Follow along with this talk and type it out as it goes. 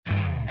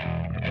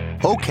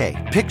Okay,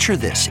 picture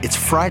this. It's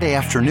Friday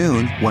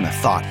afternoon when a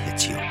thought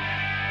hits you.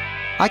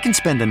 I can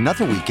spend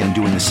another weekend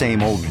doing the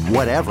same old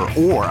whatever,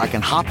 or I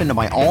can hop into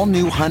my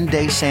all-new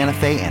Hyundai Santa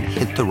Fe and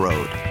hit the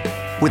road.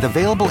 With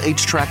available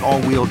H-Track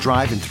all-wheel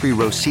drive and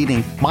 3-row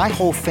seating, my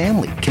whole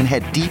family can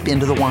head deep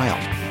into the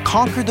wild.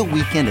 Conquer the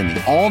weekend in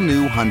the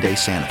all-new Hyundai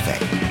Santa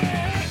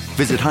Fe.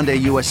 Visit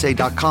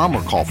HyundaiUSA.com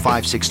or call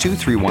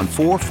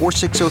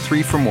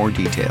 562-314-4603 for more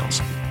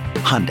details.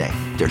 Hyundai,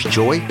 there's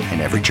joy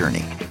in every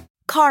journey.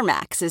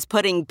 CarMax is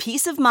putting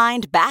peace of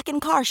mind back in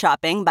car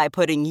shopping by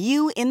putting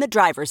you in the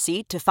driver's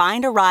seat to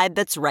find a ride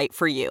that's right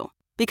for you.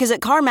 Because at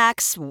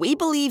CarMax, we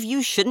believe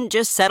you shouldn't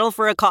just settle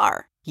for a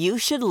car. You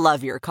should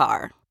love your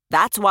car.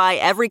 That's why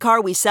every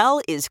car we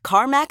sell is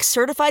CarMax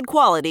certified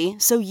quality,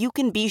 so you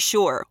can be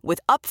sure with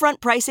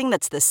upfront pricing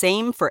that's the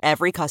same for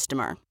every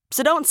customer.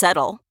 So don't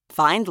settle.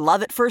 Find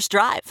love at first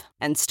drive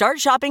and start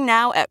shopping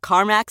now at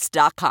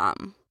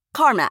CarMax.com.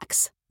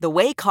 CarMax, the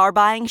way car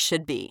buying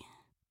should be.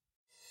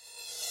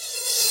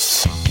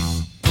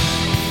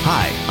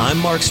 Hi, I'm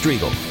Mark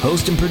Striegel,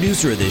 host and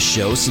producer of this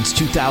show since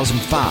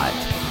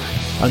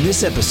 2005. On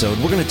this episode,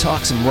 we're going to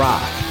talk some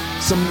rock,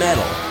 some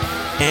metal,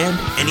 and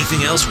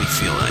anything else we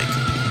feel like.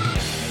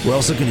 We're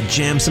also going to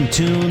jam some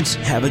tunes,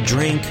 have a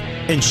drink,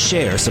 and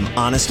share some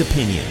honest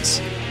opinions.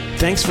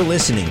 Thanks for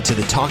listening to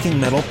the Talking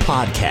Metal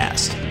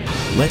Podcast.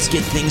 Let's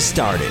get things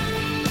started.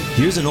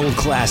 Here's an old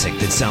classic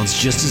that sounds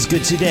just as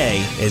good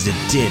today as it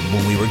did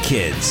when we were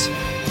kids.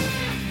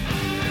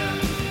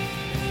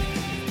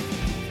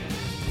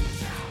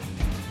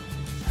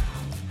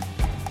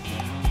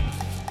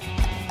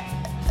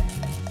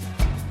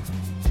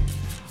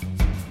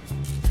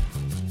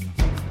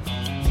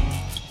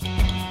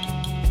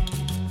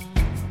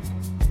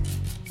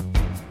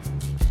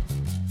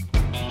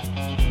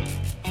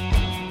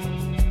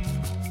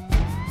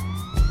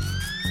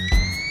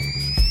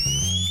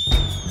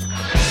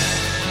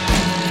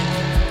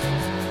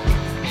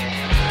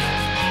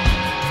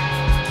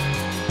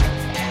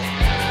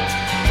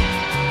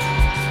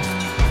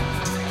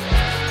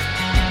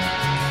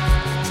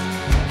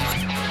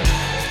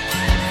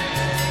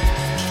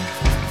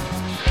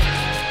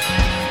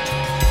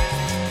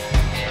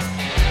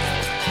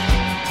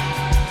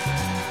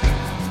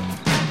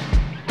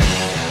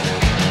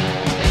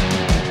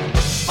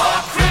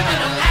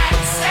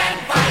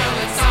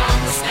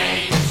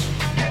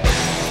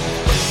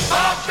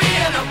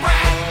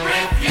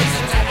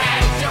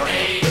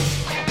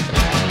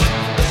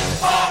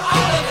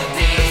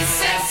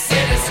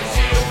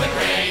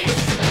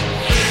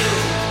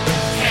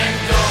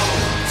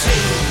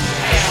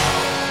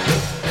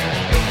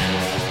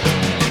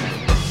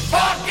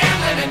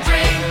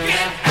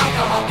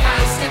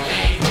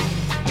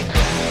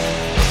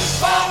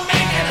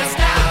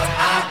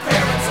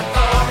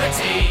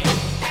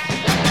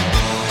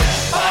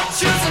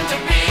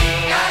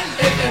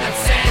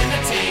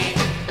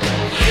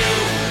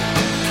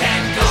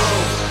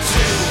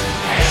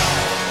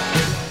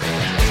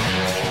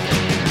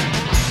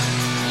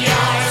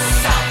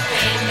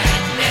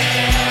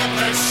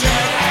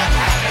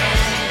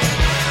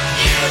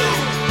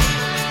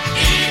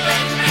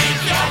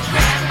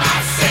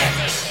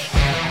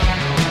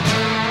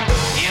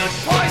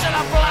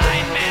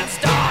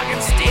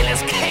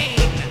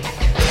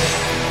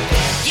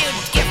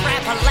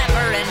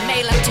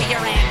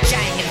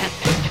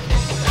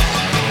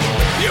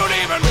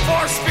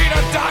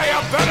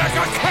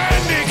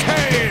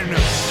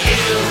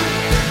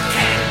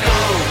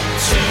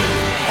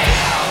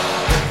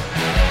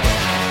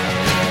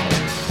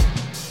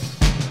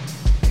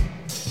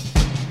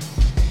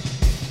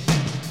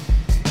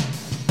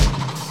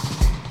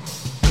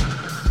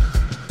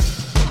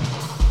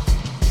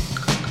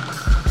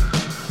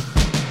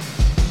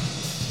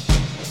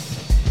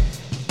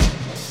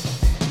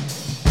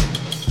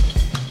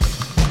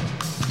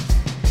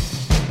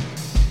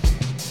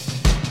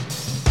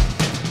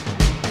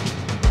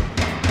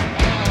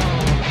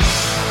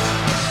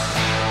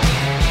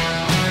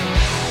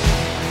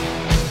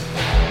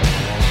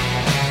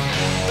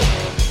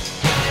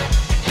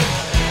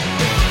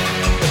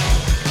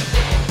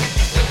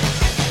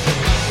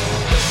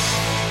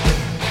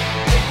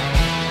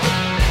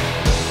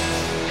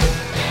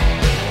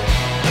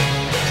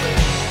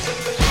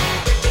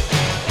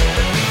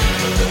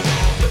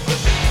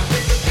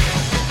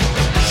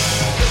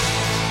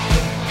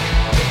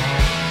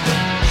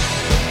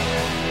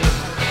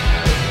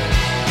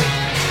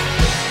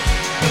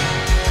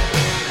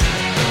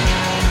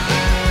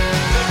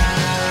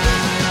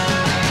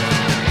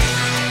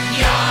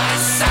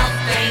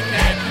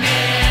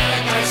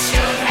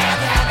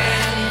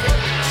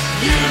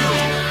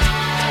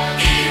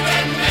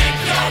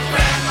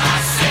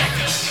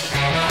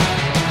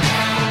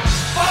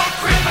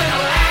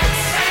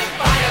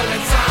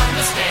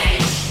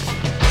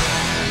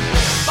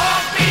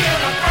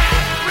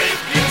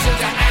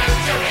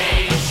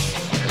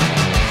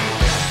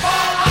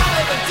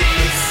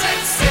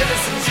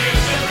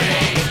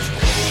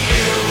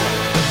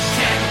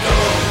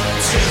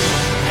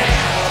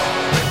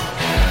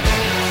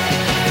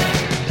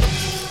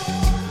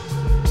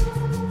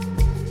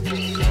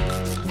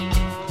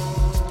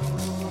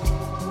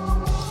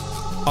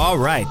 All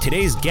right,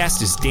 today's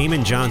guest is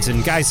Damon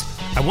Johnson. Guys,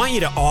 I want you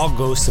to all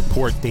go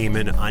support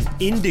Damon on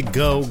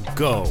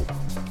Indiegogo.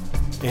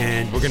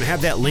 And we're going to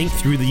have that link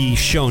through the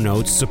show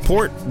notes.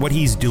 Support what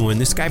he's doing.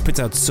 This guy puts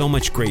out so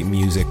much great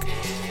music.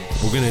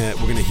 We're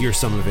gonna hear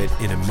some of it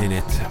in a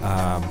minute.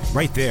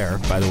 Right there,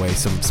 by the way,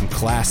 some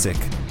classic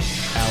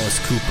Alice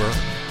Cooper,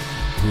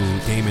 who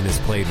Damon has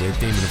played with.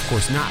 Damon, of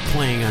course, not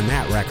playing on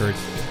that record,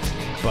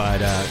 but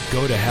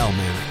Go to Hell,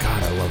 man.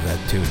 God, I love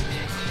that tune.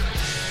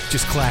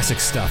 Just classic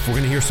stuff. We're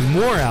going to hear some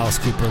more Alice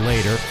Cooper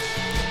later.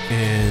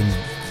 And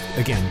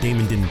again,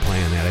 Damon didn't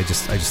play on that. I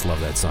just love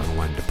that song. I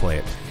wanted to play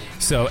it.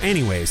 So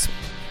anyways,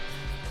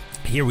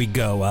 here we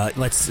go.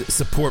 Let's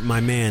support my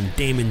man,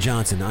 Damon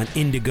Johnson, on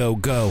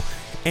Indiegogo.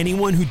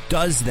 Anyone who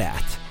does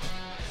that,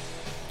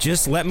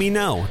 just let me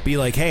know. Be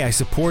like, hey, I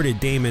supported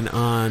Damon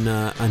on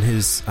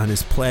his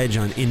pledge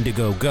on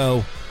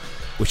Indiegogo,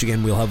 which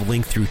again, we'll have a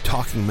link through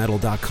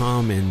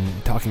talkingmetal.com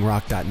and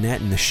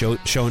talkingrock.net in the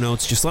show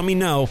notes. Just let me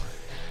know.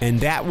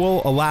 And that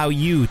will allow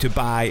you to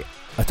buy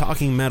a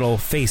Talking Metal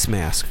face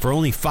mask for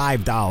only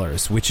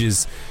 $5, which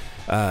is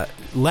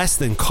less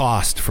than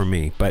cost for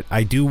me. But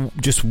I do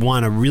just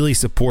want to really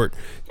support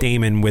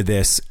Damon with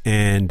this.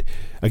 And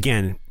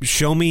again,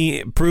 show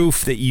me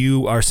proof that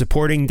you are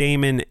supporting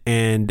Damon,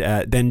 and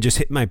then just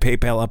hit my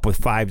PayPal up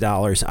with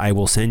 $5. I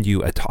will send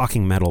you a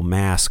Talking Metal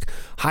mask,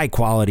 high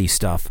quality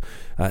stuff.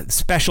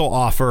 Special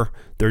offer.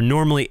 They're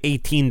normally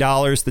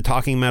 $18, the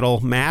Talking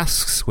Metal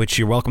masks, which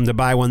you're welcome to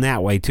buy one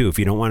that way too. If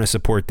you don't want to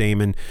support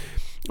Damon,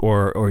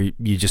 or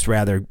you just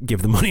rather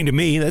give the money to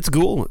me, that's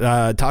cool.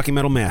 Talking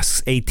Metal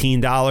masks,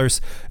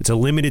 $18. It's a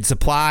limited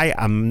supply.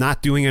 I'm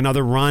not doing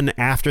another run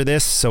after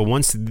this, so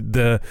once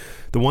the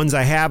ones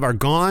I have are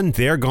gone,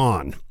 they're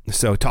gone.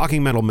 So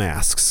Talking Metal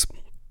masks.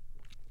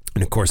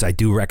 And of course, I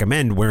do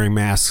recommend wearing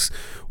masks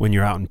when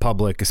you're out in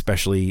public,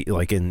 especially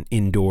like in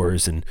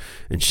indoors and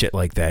shit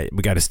like that.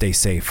 We got to stay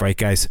safe, right,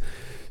 guys?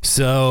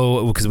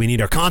 So, because we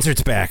need our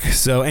concerts back.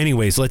 So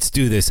anyways, let's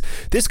do this.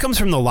 This comes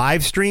from the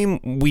live stream.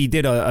 We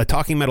did a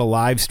Talking Metal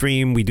live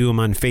stream. We do them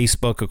on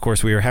Facebook. Of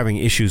course, we were having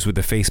issues with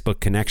the Facebook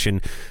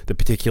connection the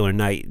particular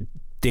night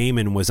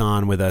Damon was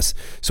on with us.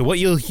 So what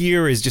you'll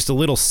hear is just a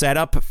little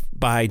setup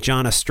by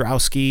John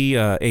Ostrowski,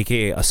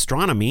 a.k.a.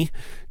 Astronomy,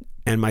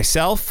 and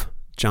myself.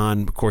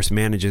 John, of course,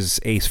 manages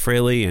Ace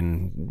Frehley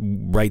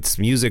and writes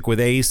music with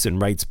Ace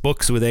and writes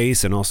books with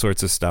Ace and all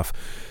sorts of stuff.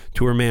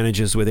 Tour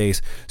manages with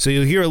Ace. So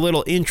you'll hear a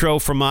little intro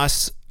from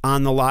us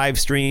on the live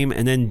stream,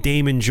 and then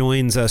Damon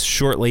joins us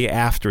shortly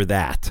after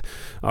that.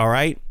 All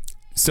right?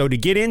 So to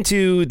get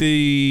into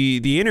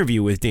the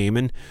interview with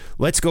Damon,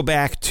 let's go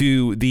back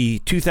to the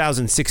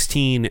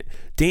 2016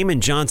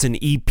 Damon Johnson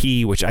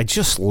EP, which I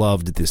just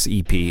loved this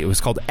EP. It was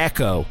called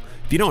Echo.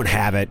 If you don't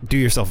have it, do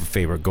yourself a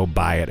favor, go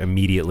buy it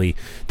immediately.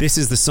 This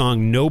is the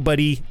song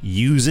Nobody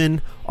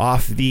Usin'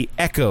 off the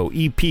Echo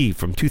EP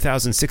from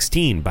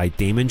 2016 by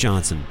Damon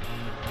Johnson.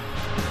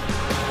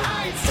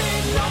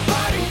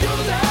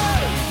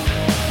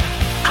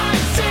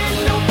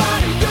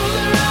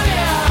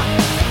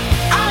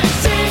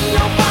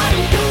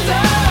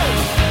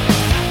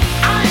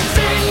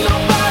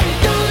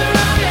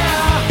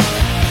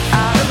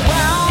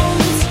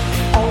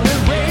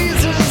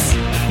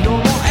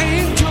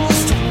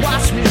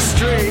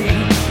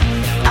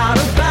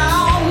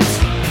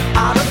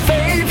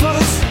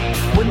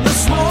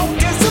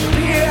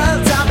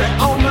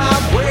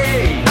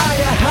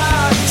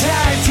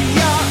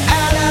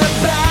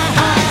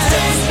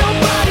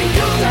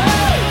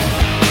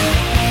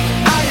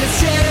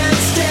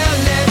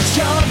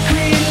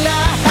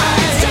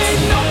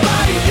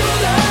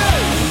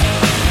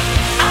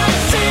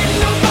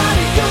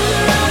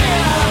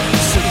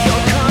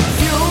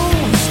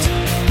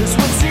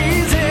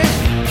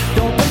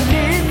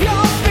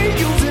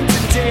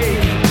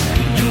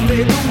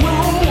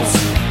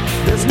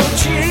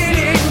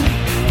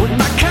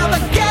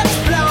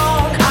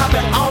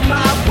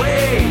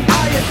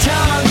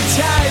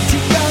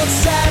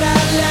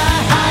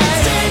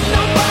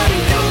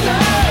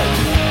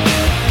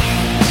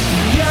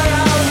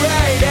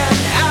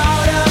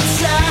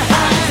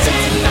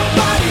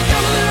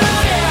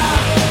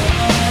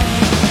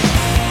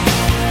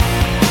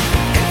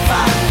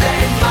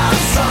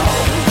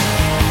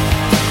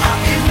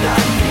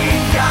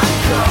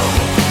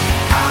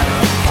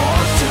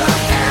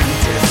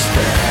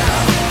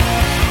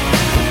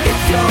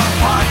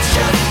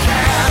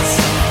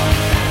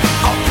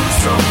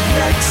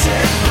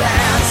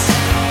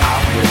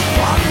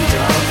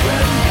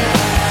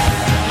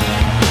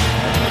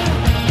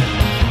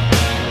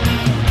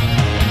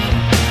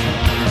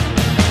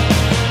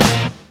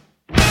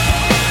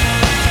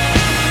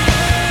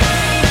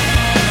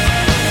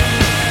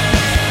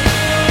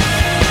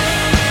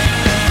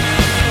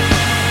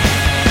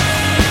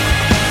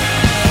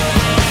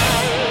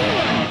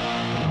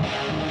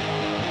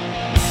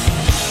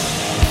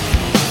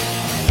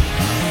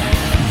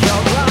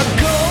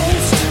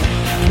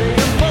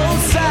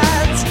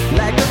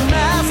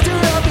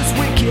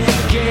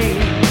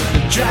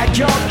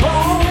 Your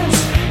bones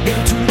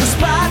into the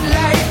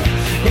spotlight.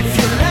 If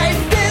you light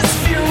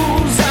this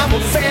fuse,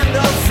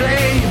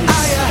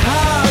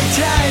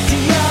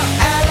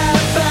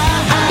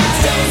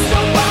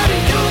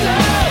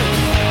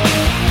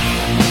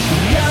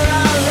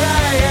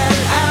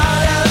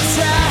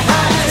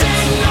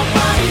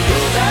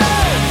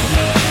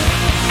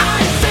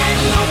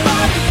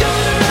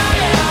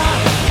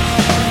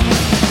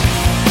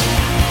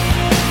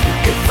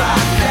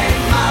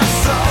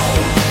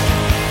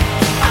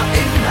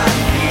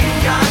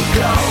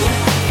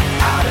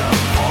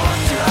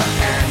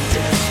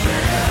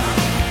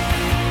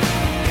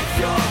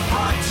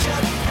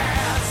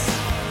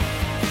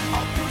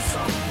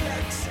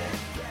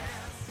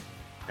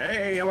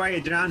 are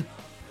you, John?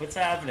 What's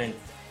happening?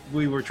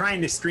 We were trying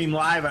to stream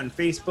live on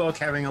Facebook,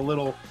 having a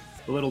little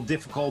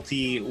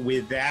difficulty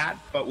with that,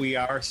 but we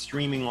are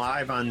streaming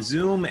live on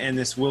Zoom, and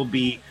this will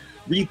be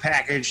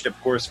repackaged, of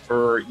course,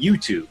 for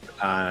YouTube,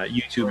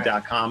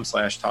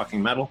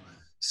 youtube.com/talkingmetal.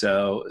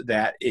 So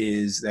that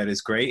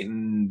is great,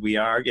 and we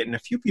are getting a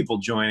few people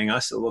joining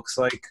us. It looks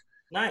like.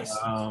 Nice.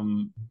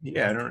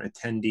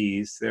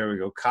 Attendees. There we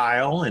go.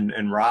 Kyle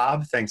and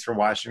Rob. Thanks for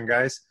watching,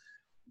 guys.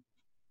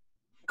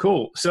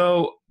 Cool.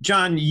 So,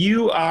 John,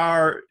 you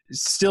are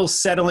still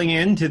settling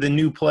into the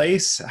new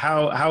place.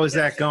 How is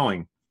that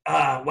going?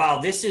 Wow,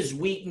 this is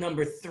week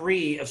number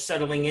 3 of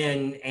settling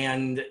in,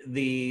 and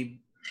 2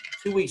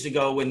 weeks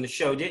ago when the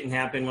show didn't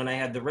happen, when I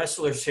had the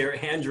wrestlers here,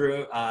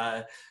 Andrew,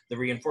 the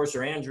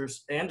reinforcer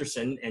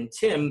Anderson, and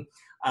Tim,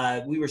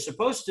 that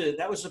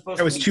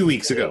was 2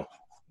 weeks ago.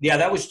 Yeah,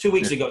 that was 2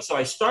 weeks ago. So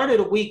I started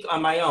a week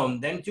on my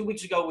own. Then 2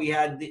 weeks ago we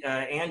had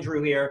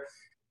Andrew here.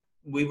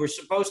 We were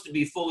supposed to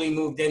be fully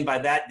moved in by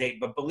that date,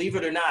 but believe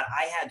it or not,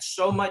 I had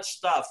so much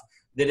stuff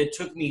that it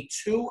took me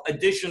 2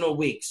 additional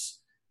weeks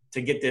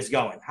to get this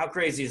going. How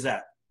crazy is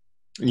that?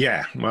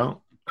 Yeah,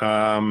 well,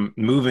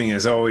 moving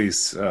is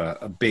always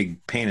a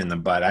big pain in the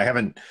butt.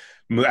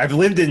 I've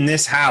lived in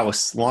this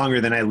house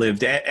longer than I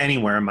lived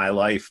anywhere in my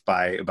life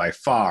by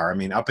far. I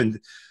mean, up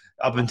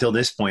until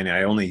this point,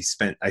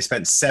 I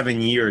spent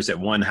 7 years at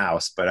one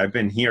house, but I've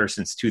been here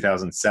since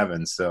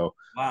 2007. So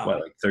wow.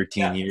 Like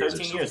 13 years?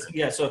 13 years.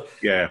 Yeah. So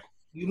yeah,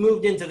 you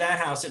moved into that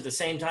house at the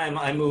same time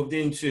I moved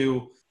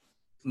into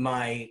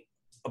my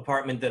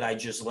apartment that I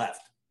just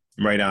left.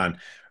 Right on.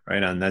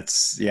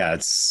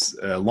 It's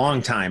a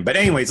long time. But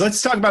anyways,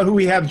 let's talk about who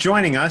we have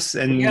joining us.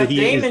 And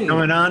Damon is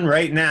coming on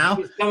right now.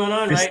 He's coming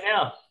on right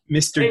now.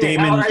 Mr.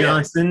 Damon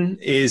Johnson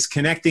is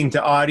connecting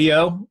to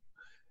audio.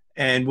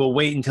 And we'll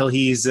wait until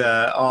he's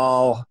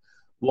all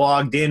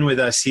logged in with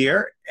us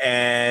here.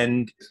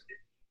 And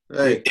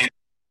hey,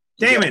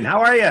 Damon, how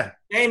are you?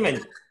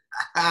 Damon.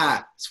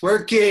 It's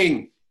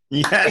working.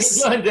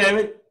 Yes. How you doing,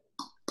 Damon?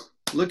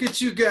 Look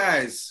at you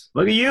guys.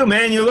 Look at you,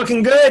 man. You're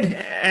looking good.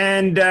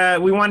 And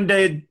we wanted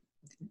to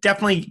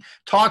definitely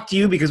talk to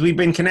you because we've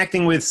been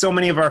connecting with so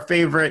many of our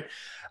favorite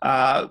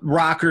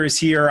rockers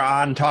here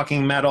on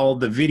Talking Metal,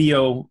 the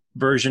video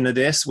version of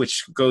this,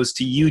 which goes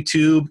to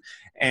YouTube.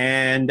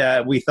 And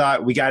we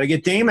thought we got to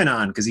get Damon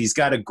on because he's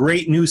got a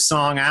great new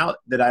song out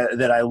that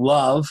I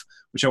love,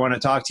 which I want to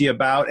talk to you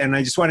about. And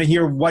I just want to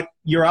hear what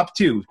you're up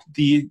to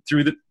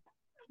through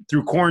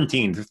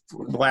quarantine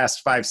for the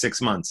last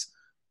 5-6 months.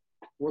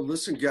 Well,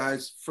 listen,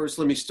 guys, first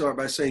let me start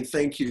by saying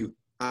thank you.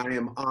 I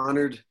am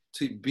honored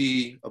to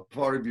be a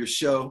part of your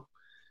show.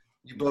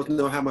 You both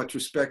know how much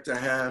respect I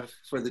have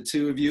for the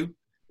two of you.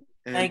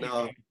 And thank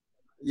you.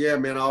 Yeah,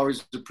 man, I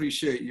always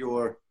appreciate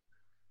your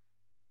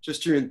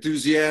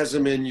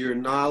enthusiasm and your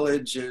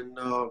knowledge. And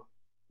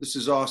this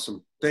is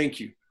awesome. Thank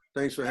you.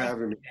 Thanks for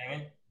having me.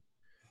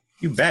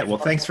 You bet. Well,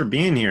 thanks for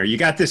being here. You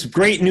got this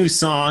great new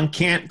song,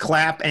 Can't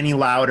Clap Any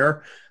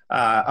Louder,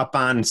 up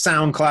on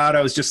SoundCloud.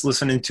 I was just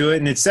listening to it,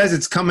 and it says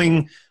it's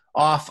coming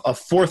off a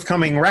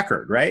forthcoming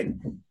record, right?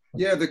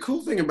 Yeah, the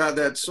cool thing about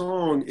that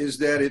song is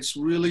that it's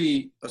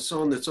really a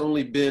song that's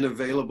only been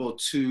available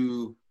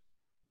to,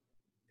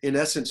 in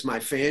essence, my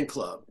fan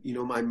club,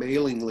 my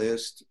mailing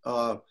list.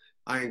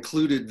 I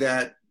included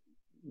that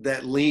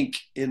link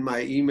in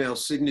my email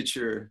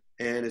signature,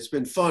 and it's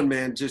been fun,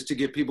 man, just to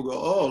get people go,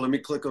 oh, let me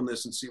click on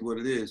this and see what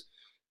it is.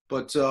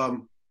 But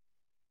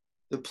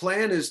the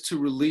plan is to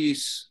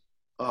release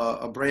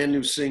a brand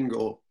new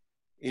single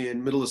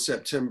in middle of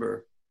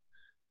September.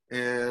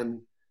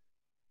 And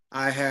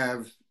I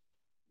have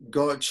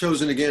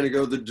chosen again to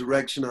go the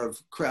direction of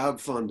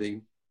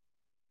crowdfunding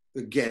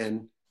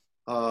again.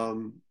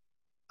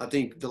 I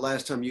think the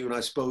last time you and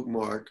I spoke,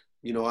 Mark,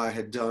 I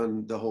had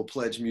done the whole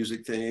pledge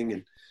music thing,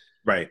 and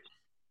right.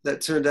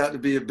 That turned out to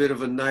be a bit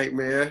of a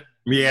nightmare.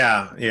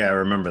 Yeah, I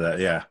remember that,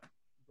 yeah.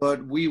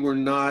 But we were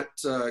not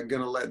going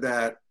to let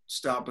that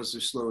stop us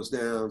or slow us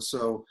down.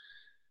 So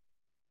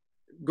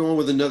going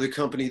with another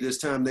company this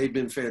time, they've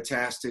been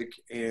fantastic.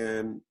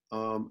 And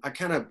I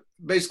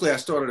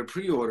started a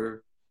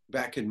pre-order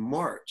back in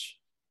March,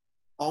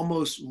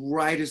 almost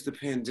right as the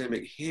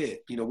pandemic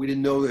hit. We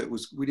didn't know it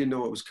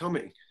was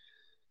coming.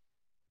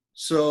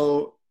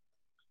 So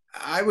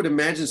I would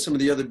imagine some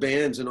of the other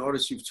bands and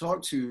artists you've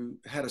talked to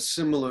had a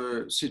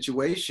similar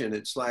situation.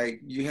 It's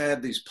like you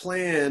had these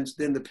plans,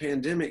 then the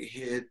pandemic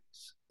hit,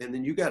 and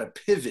then you got to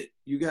pivot.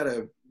 You got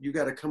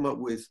to come up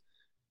with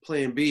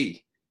plan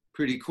B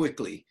pretty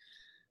quickly.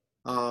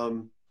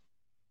 So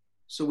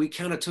we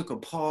kind of took a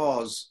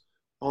pause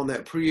on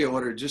that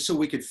pre-order just so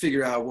we could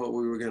figure out what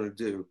we were going to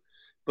do.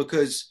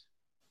 Because,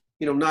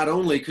 not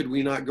only could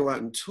we not go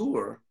out and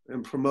tour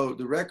and promote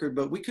the record,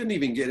 but we couldn't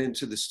even get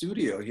into the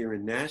studio here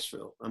in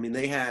Nashville. I mean,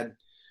 they had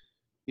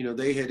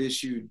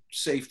issued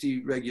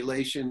safety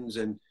regulations,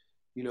 and,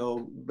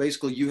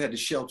 basically you had to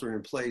shelter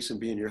in place and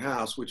be in your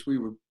house, which we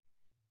were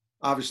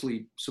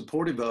obviously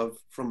supportive of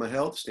from a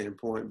health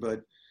standpoint,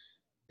 but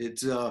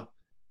it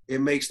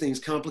makes things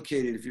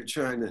complicated if you're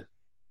trying to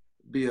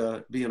be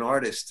an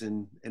artist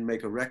and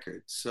make a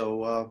record.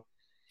 So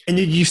and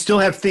did you still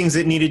have things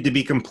that needed to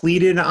be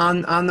completed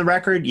on the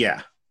record?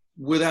 Yeah,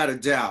 without a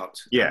doubt.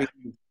 Yeah. I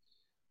mean,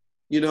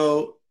 you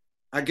know,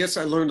 I guess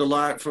I learned a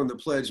lot from the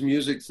Pledge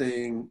Music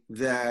thing,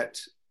 that,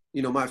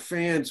 you know, my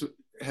fans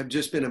have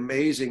just been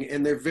amazing,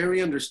 and they're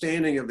very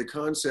understanding of the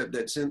concept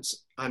that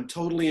since I'm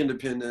totally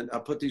independent, I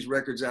put these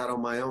records out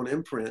on my own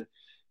imprint.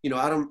 You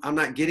know, I'm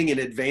not getting an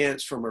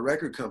advance from a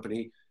record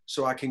company,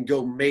 so I can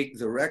go make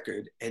the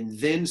record and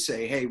then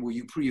say, hey, will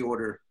you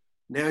pre-order?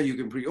 Now you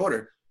can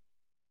pre-order.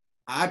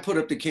 I put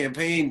up the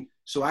campaign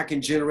so I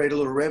can generate a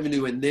little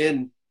revenue and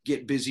then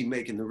get busy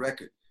making the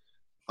record.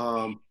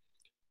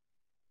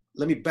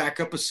 Let me back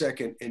up a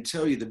second and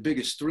tell you the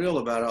biggest thrill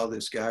about all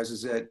this, guys,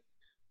 is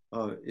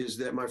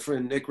that my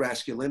friend Nick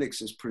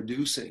Raskulinecz is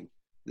producing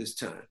this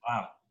time.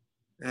 Wow.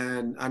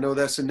 And I know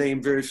that's a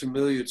name very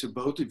familiar to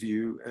both of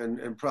you,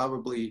 and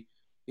probably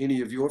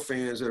any of your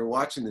fans that are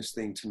watching this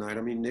thing tonight.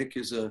 I mean, Nick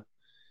is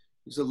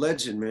he's a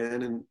legend,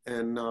 man.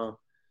 And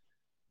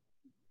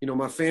you know,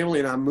 my family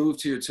and I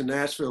moved here to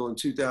Nashville in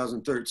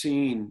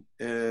 2013,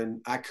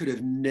 and I could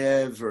have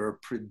never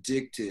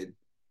predicted,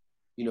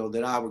 you know,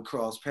 that I would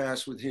cross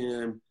paths with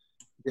him,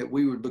 that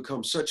we would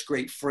become such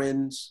great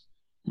friends.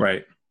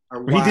 Right.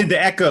 He did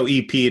the Echo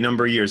EP a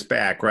number of years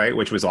back, right?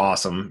 Which was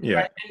awesome. Yeah.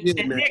 Right.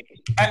 And Nick,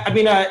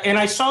 and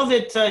I saw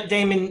that,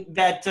 Damon,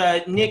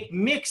 that Nick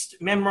mixed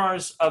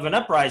Memoirs of an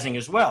Uprising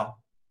as well.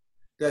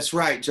 That's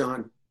right,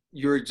 John.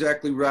 You're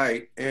exactly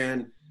right.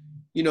 And,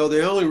 you know,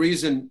 the only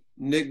reason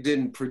Nick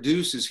didn't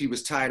produce is he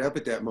was tied up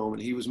at that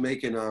moment. He was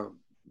making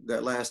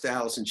that last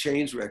Alice in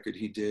Chains record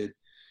he did.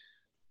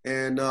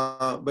 And,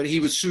 but he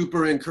was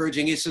super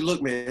encouraging. He said,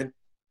 look, man,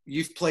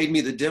 you've played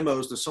me the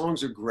demos. The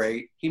songs are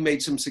great. He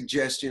made some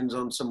suggestions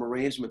on some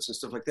arrangements and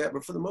stuff like that.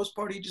 But for the most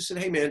part, he just said,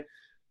 hey, man,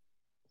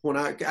 when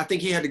I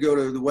think he had to go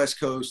to the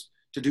West Coast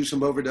to do some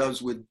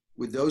overdubs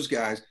with those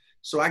guys.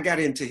 So I got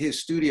into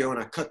his studio and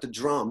I cut the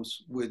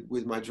drums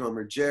with my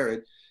drummer,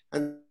 Jared,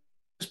 and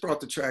just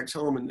brought the tracks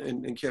home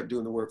and kept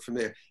doing the work from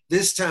there.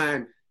 This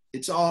time,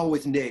 it's all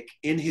with Nick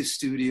in his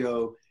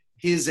studio,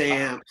 his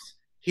amps,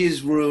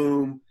 his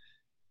room.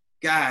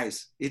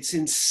 Guys, it's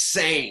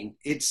insane.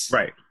 It's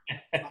right.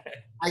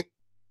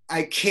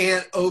 I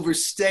can't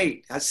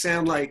overstate. I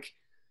sound like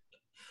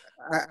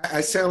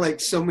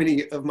so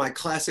many of my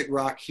classic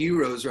rock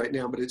heroes right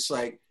now, but it's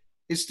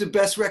the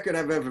best record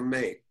I've ever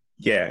made.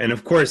 Yeah, and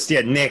of course,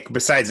 yeah, Nick,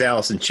 besides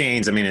Alice in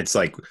Chains, I mean, it's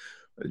like,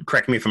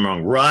 correct me if I'm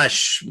wrong,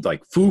 Rush,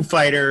 like Foo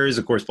Fighters,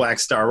 of course, Black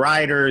Star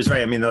Riders,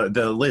 right? I mean,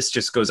 the list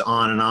just goes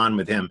on and on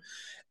with him.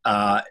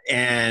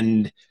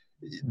 And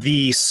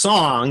the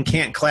song,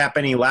 Can't Clap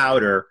Any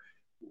Louder,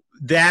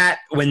 that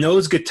when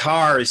those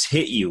guitars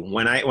hit you,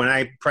 when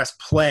I press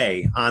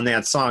play on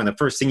that song, the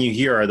first thing you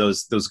hear are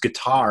those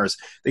guitars.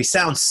 They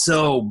sound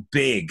so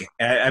big.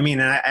 I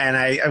mean,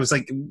 I was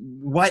like,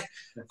 what?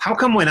 How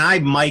come when I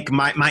mic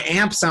my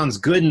amp sounds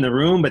good in the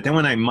room, but then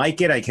when I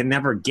mic it, I can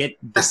never get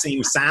the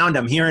same sound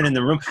I'm hearing in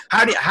the room?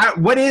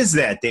 What is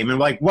that, Damon?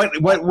 Like, what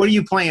are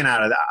you playing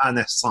on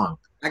this song?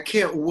 I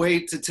can't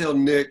wait to tell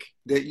Nick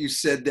that you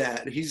said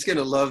that. He's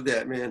gonna love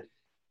that, man.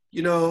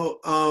 You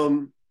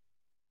know,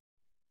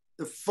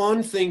 the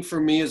fun thing for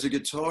me as a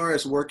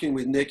guitarist working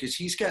with Nick is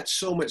he's got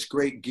so much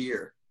great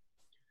gear.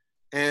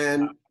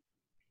 And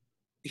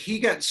he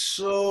got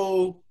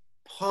so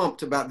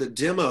pumped about the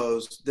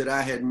demos that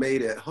I had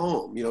made at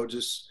home, you know,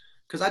 just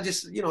because I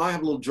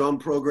have a little drum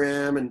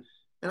program and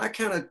I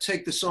kind of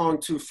take the song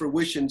to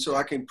fruition so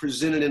I can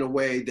present it in a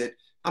way that,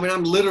 I mean,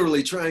 I'm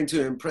literally trying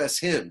to impress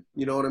him,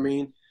 you know what I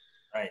mean?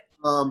 Right.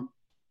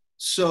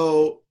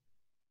 So,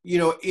 you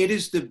know, it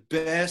is the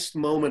best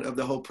moment of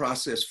the whole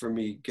process for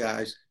me,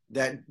 guys,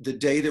 that the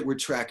day that we're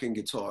tracking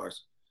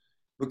guitars,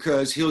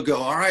 because he'll go,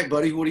 all right,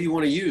 buddy, what do you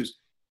want to use?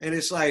 And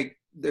it's like,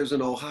 there's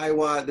an old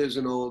Hiwatt,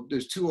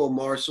 there's two old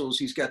Marshalls.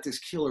 He's got this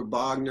killer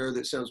Bogner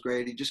that sounds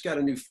great. He just got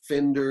a new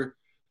Fender.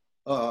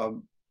 I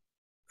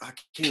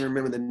can't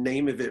remember the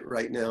name of it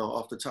right now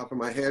off the top of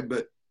my head,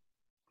 but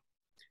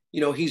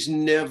you know, he's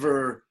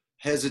never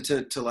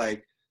hesitant to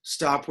like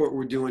stop what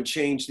we're doing,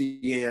 change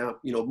the amp,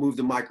 you know, move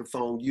the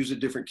microphone, use a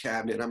different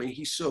cabinet. I mean,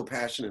 he's so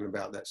passionate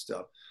about that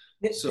stuff.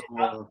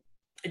 So,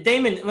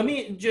 Damon, let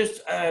me just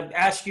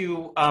ask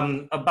you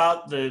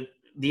about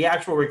the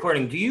actual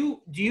recording. Do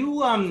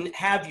you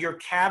have your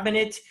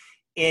cabinet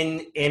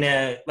in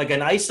a like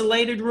an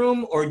isolated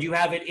room, or do you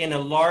have it in a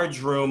large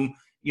room,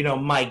 you know,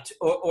 mic'd,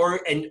 or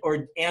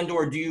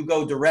do you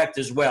go direct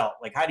as well?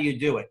 Like, how do you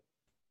do it?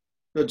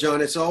 No,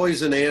 John, it's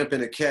always an amp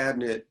in a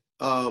cabinet.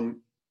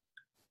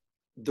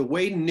 The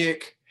way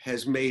Nick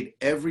has made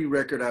every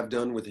record I've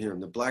done with him,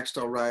 the Black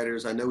Star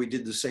Riders, I know he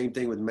did the same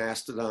thing with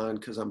Mastodon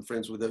because I'm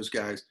friends with those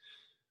guys.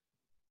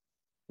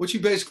 What you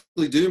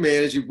basically do,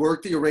 man, is you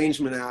work the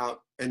arrangement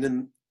out, and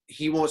then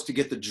he wants to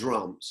get the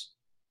drums.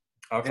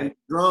 Okay. And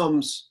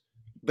drums,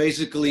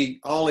 basically,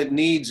 all it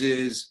needs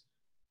is,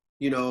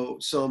 you know,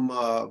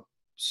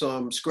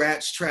 some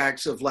scratch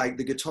tracks of like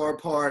the guitar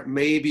part,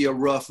 maybe a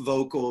rough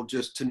vocal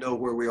just to know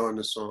where we are in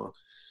the song.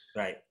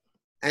 Right.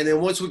 And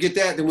then once we get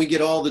that, then we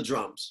get all the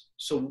drums.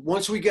 So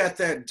once we got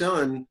that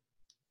done,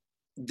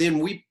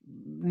 then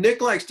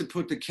Nick likes to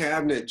put the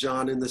cabinet,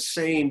 John, in the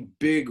same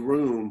big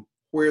room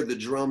where the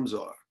drums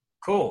are.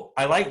 Cool.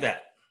 I like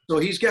that. So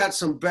he's got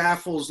some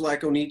baffles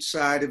like on each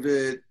side of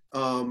it,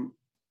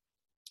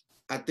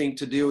 I think,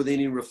 to deal with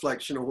any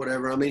reflection or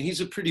whatever. I mean,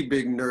 he's a pretty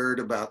big nerd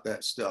about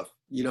that stuff.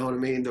 You know what I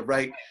mean?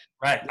 Right.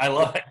 I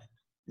love it.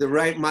 The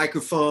right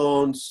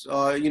microphones.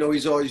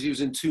 He's always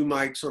using 2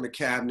 mics on the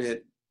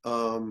cabinet.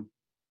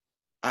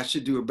 I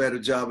should do a better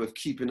job of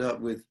keeping up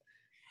with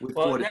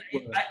what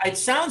it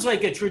sounds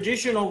like a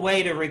traditional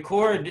way to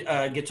record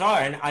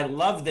guitar, and I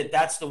love that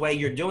that's the way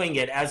you're doing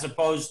it, as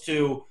opposed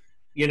to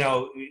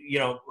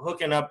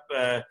hooking up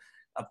a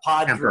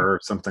pod or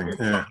something like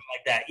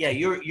that. Yeah,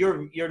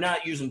 you're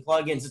not using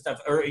plugins and stuff,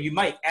 or you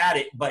might add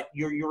it, but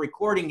you're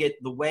recording it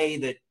the way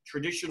that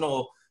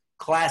traditional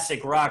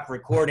classic rock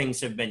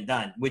recordings have been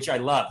done, which I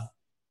love.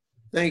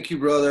 Thank you,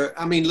 brother.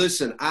 I mean,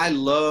 listen, I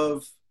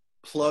love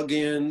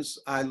plugins.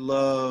 I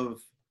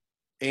love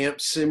amp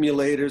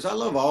simulators. I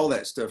love all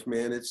that stuff,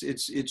 man.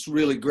 It's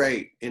really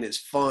great and it's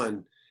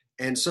fun.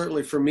 And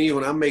certainly for me,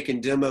 when I'm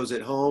making demos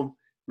at home,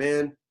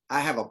 man, I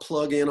have a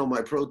plug-in on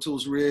my Pro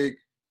Tools rig.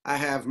 I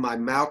have my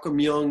Malcolm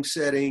Young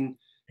setting.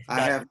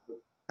 I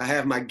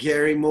have my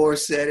Gary Moore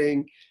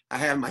setting. I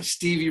have my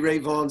Stevie Ray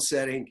Vaughan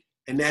setting,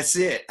 and that's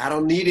it. I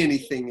don't need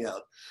anything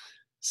else.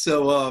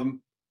 So,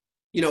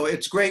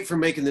 it's great for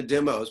making the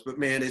demos, but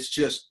man, it's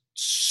just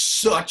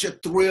such a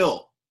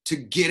thrill to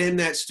get in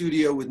that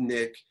studio with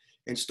Nick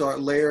and start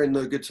layering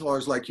the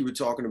guitars like you were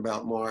talking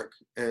about, Mark.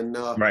 And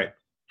right.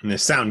 And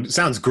this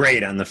sounds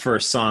great on the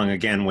first song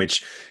again,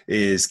 which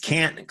is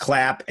Can't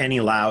Clap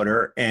Any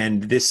Louder.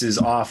 And this is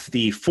off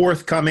the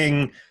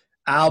forthcoming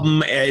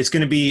album. It's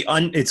going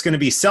to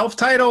be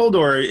self-titled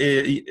or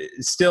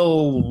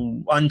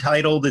still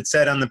untitled, it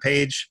said on the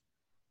page.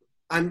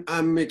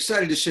 I'm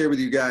excited to share with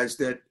you guys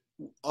that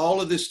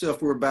all of this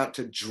stuff we're about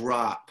to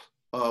drop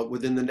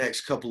within the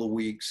next couple of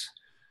weeks.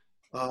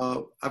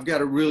 I've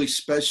got a really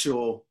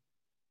special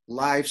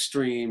live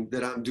stream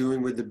that I'm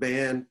doing with the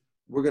band.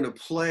 We're going to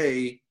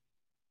play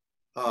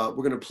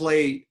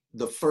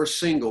the first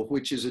single,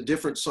 which is a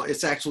different song.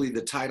 It's actually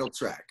the title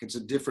track. It's a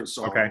different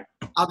song. Okay.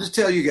 I'll just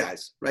tell you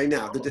guys right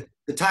now.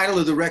 The title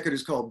of the record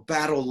is called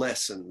Battle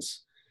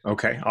Lessons.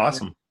 Okay,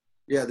 awesome.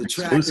 Yeah, the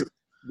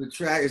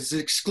track is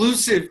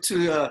exclusive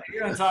to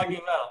you're on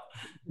Talking Metal.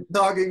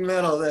 Talking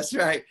Metal, that's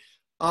right.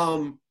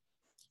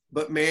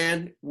 But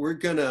man, we're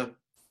gonna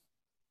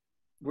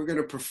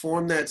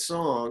perform that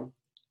song,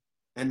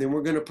 and then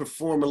we're gonna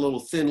perform a little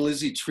Thin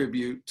Lizzy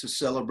tribute to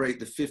celebrate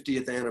the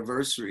 50th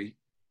anniversary.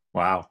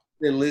 Wow.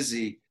 Thin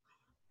Lizzy.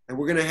 And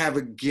we're gonna have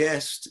a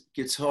guest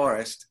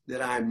guitarist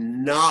that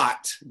I'm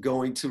not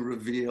going to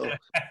reveal.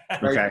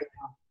 Okay.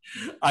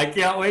 I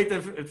can't wait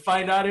to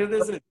find out who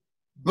this is.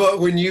 But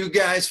when you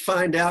guys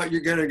find out,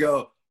 you're gonna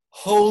go,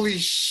 holy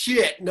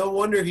shit, no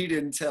wonder he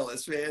didn't tell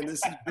us, man.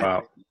 This is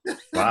wow.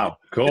 Wow,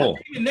 cool.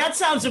 And that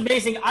sounds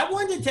amazing. I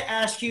wanted to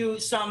ask you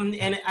something,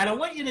 and I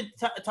want you to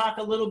talk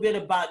a little bit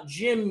about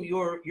Jim,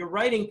 your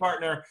writing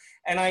partner.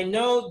 And I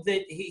know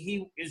that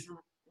he is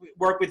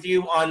work with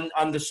you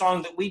on the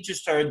song that we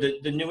just heard,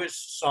 the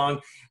newest song,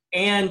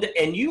 and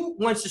you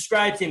once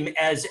described him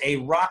as a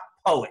rock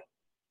poet.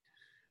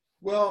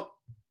 Well,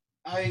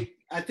 I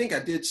think I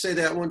did say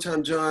that one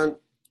time, John,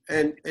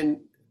 and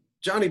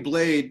Johnny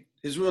Blade,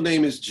 his real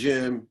name is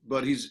Jim,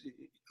 but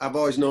I've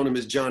always known him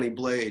as Johnny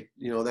Blade.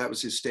 That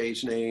was his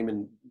stage name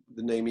and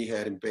the name he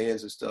had in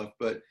bands and stuff.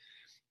 But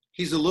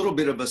he's a little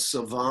bit of a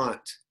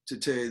savant, to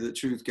tell you the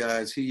truth,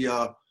 guys.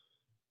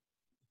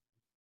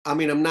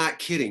 I'm not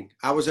kidding.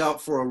 I was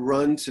out for a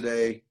run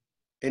today,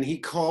 and he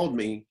called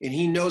me, and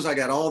he knows I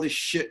got all this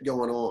shit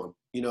going on.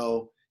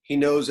 He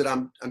knows that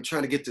I'm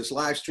trying to get this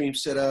live stream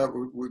set up.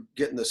 We're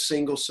getting the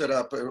single set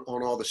up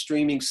on all the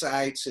streaming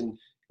sites, and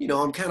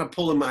I'm kind of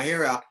pulling my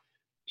hair out.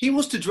 He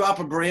wants to drop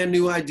a brand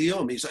new idea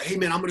on me. He's like, hey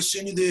man, I'm going to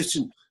send you this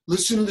and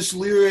listen to this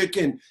lyric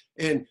and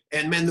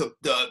man,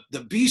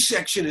 the B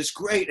section is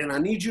great. And I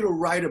need you to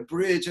write a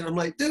bridge. And I'm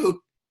like, dude,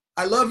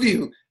 I love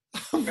you.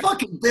 I'm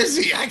fucking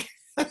busy.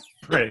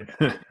 Right.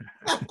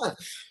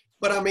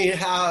 But I mean,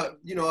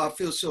 I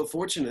feel so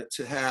fortunate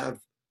to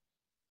have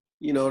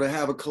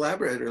a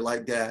collaborator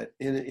like that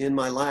in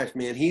my life,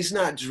 man. He's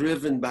not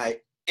driven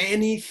by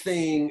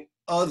anything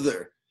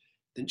other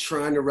than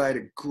trying to write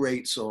a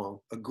great song,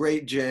 a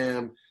great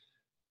jam.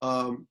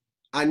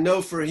 I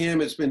know for him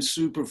it's been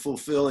super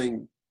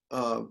fulfilling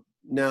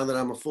now that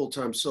I'm a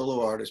full-time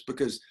solo artist,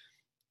 because,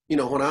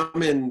 when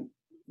I'm in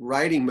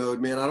writing mode,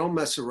 man, I don't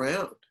mess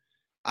around.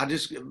 I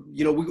just,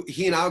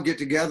 he and I'll get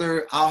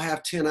together. I'll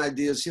have 10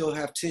 ideas. He'll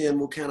have 10.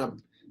 We'll kind of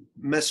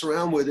mess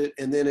around with it.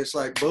 And then it's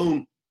like,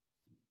 boom,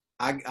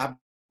 I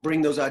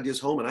bring those ideas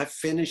home and I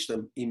finish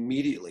them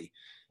immediately.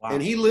 Wow.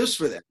 And he lives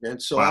for that, man.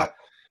 So wow.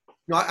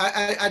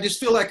 I just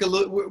feel like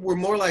we're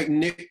more like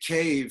Nick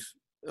Cave.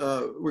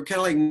 We're kind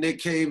of like Nick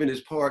Cave and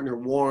his partner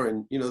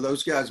Warren.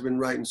 Those guys have been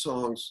writing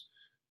songs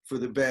for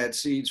the Bad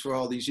Seeds for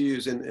all these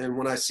years. And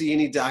when I see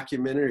any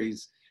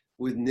documentaries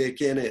with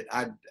Nick in it,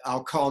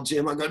 I'll call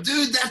Jim. I go,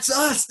 dude, that's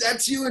us.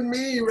 That's you and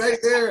me right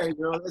there. You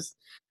know, Is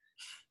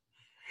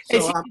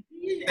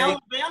he in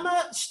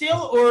Alabama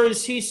still, or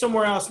is he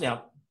somewhere else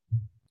now?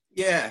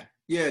 Yeah.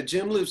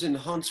 Jim lives in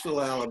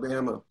Huntsville,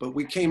 Alabama, but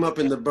we came up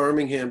in the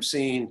Birmingham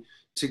scene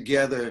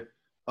together.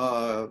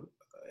 I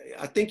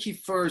think he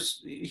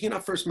and I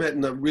first met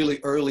in the really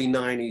early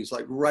 90s,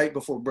 like right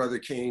before Brother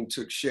Kane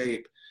took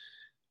shape.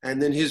 And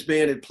then his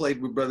band had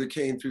played with Brother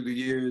Kane through the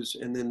years.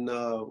 And then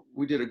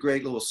we did a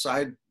great little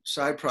side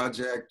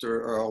project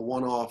or a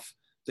one-off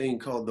thing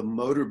called the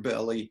Motor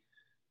Belly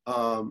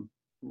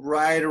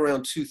right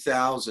around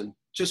 2000,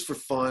 just for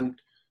fun.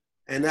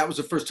 And that was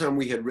the first time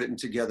we had written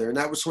together. And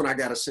that was when I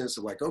got a sense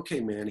of like, okay,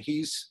 man,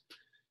 he's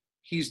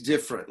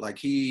different. Like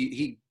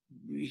he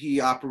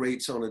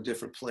operates on a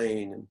different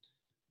plane.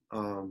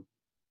 And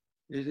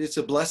it's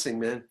a blessing,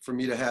 man, for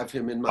me to have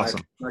him in my,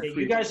 awesome.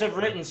 You guys have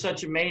written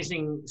such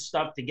amazing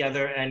stuff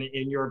together, and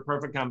you're a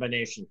perfect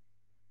combination.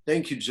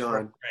 Thank you,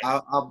 John.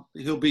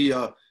 He'll be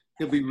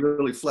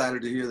really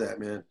flattered to hear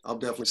that, man. I'll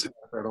definitely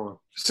pass that on.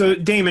 So,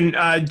 Damon,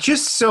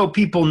 just so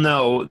people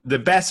know, the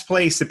best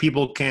place that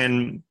people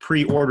can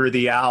pre-order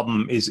the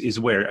album is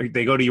where?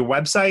 They go to your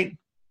website?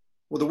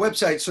 Well, the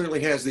website certainly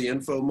has the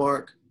info,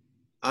 Mark.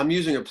 I'm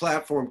using a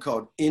platform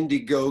called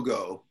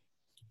Indiegogo.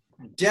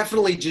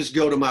 Definitely just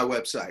go to my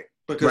website.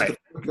 Because right.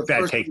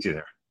 That takes you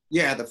there.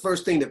 Yeah, the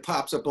first thing that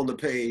pops up on the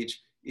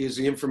page is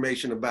the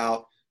information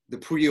about the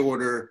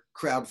pre-order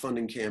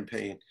crowdfunding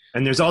campaign.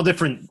 And there's all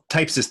different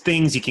types of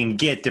things you can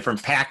get,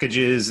 different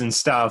packages and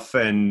stuff,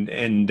 and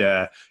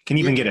can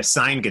even get a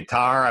signed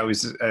guitar. I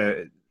was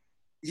I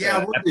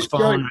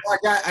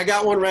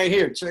got one right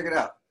here. Check it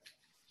out.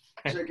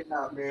 Check it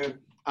out, man.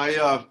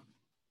 I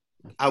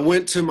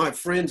went to my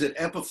friends at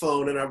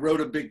Epiphone and I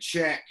wrote a big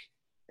check,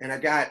 and I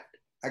got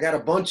a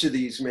bunch of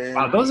these, man.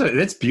 Wow,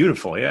 that's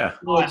beautiful. Yeah.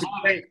 Oh,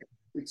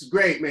 it's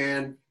great,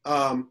 man.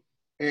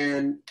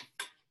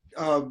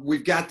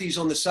 We've got these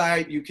on the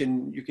site. You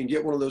can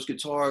get one of those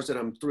guitars that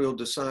I'm thrilled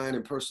to sign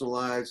and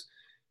personalize.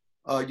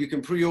 You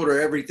can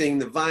pre-order everything,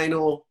 the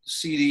vinyl,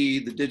 CD,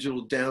 the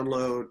digital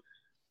download.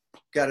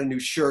 Got a new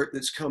shirt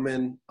that's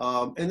coming.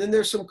 And then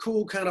there's some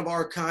cool kind of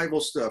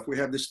archival stuff. We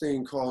have this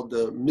thing called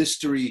the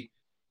Mystery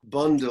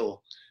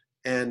Bundle.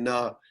 And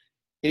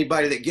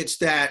anybody that gets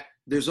that,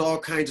 there's all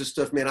kinds of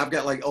stuff, man. I've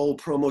got like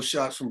old promo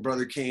shots from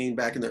Brother Kane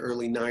back in the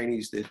early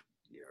 90s that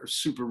are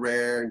super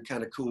rare and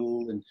kind of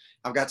cool. And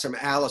I've got some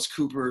Alice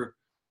Cooper.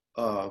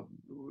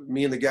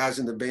 Me and the guys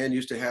in the band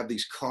used to have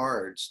these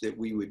cards that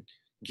we would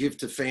give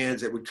to fans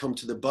that would come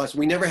to the bus.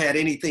 We never had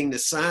anything to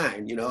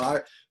sign. You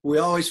know, we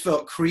always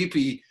felt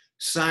creepy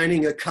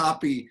signing a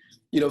copy,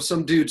 you know,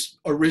 some dude's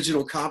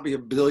original copy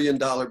of $1 Billion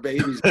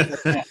Babies.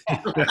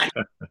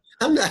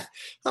 I'm not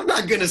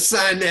going to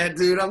sign that,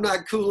 dude. I'm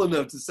not cool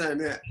enough to sign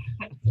that.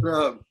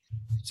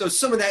 So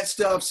some of that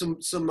stuff,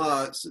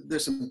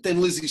 there's some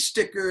Thin Lizzy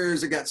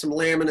stickers. I got some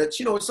laminates.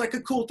 You know, it's like a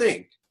cool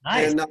thing.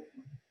 Nice. And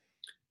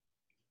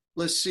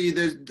let's see.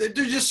 There's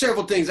just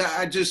several things.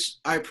 I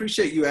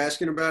appreciate you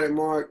asking about it,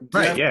 Mark.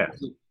 Right. Yeah.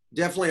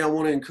 Definitely, I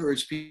want to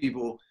encourage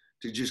people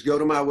to just go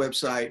to my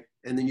website,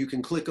 and then you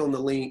can click on the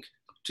link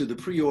to the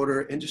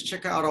pre-order and just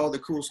check out all the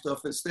cool stuff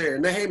that's there.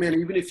 And hey, man,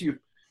 even if you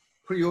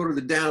pre-order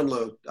the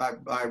download,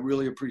 I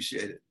really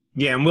appreciate it.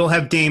 Yeah, and we'll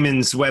have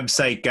Damon's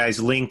website, guys,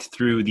 linked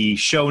through the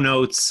show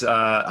notes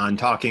on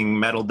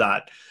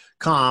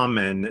talkingmetal.com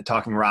and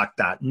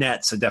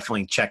talkingrock.net, so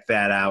definitely check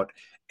that out.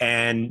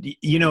 And,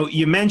 you know,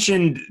 you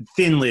mentioned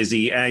Thin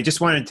Lizzy, and I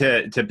just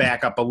wanted to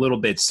back up a little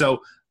bit.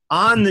 So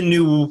on the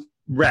new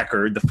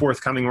record, the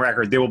forthcoming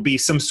record, there will be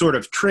some sort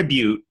of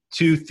tribute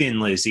to Thin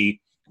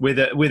Lizzy with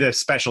a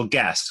special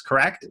guest,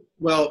 correct?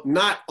 Well,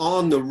 not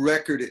on the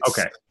record itself.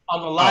 Okay.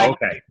 On the live,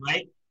 okay.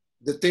 Right?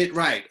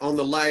 Right, on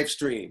the live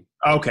stream.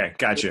 Okay,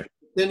 gotcha.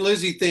 The Thin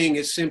Lizzy thing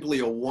is simply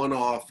a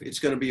one-off. It's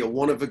going to be a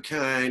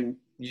one-of-a-kind,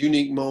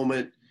 unique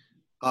moment.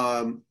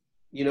 You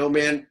know,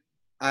 man,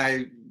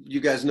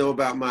 you guys know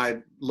about my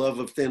love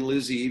of Thin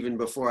Lizzy even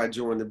before I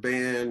joined the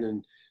band.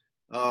 And,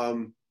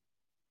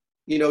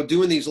 you know,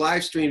 doing these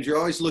live streams, you're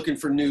always looking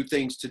for new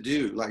things to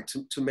do, like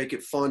to make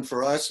it fun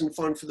for us and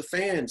fun for the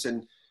fans.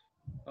 And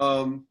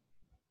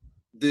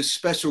this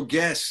special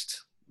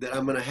guest that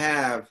I'm going to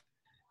have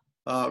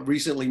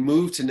recently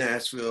moved to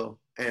Nashville,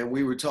 and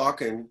we were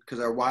talking because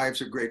our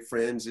wives are great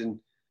friends, and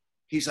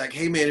he's like,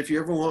 hey man, if you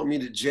ever want me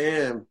to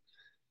jam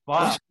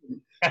Wow.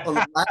 on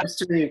the live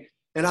stream.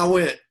 And I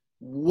went,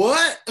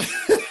 what?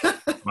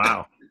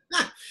 Wow.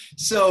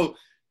 So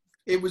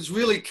it was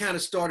really kind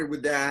of started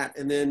with that.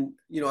 And then,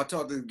 you know, I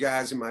talked to the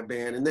guys in my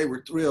band and they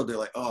were thrilled. They're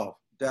like, oh,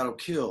 that'll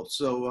kill.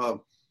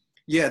 So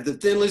yeah, the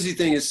Thin Lizzy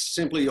thing is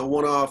simply a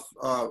one-off.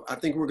 I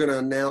think we're going to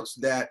announce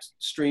that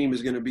stream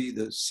is going to be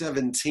the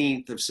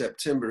 17th of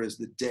September is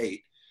the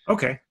date.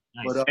 Okay.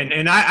 Nice. But,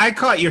 And I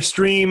caught your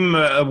stream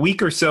a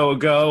week or so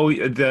ago.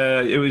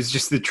 It was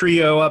just the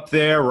trio up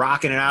there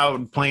rocking it out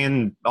and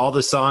playing all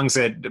the songs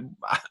that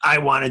I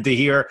wanted to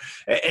hear.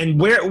 And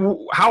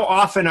how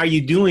often are you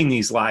doing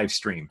these live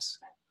streams?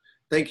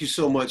 Thank you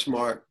so much,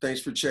 Mark.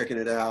 Thanks for checking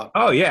it out.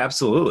 Oh yeah,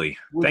 absolutely.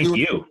 Thank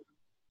you.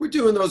 We're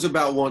doing those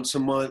about once a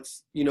month.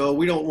 You know,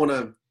 we don't want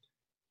to,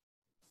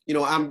 you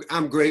know,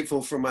 I'm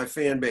grateful for my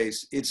fan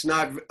base. It's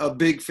not a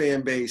big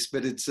fan base,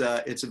 but it's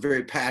a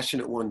very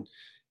passionate one.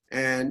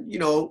 And, you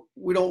know,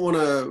 we don't want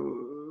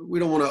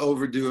to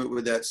overdo it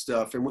with that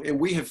stuff. And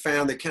we have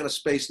found that kind of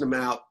spacing them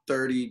out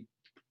 30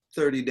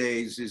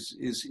 days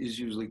is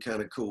usually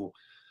kind of cool.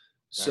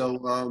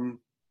 So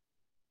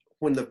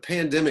when the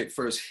pandemic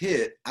first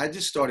hit, I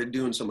just started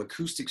doing some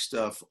acoustic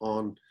stuff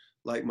on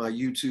like my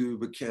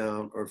YouTube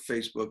account or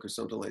Facebook or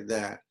something like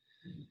that.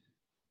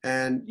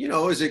 And, you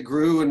know, as it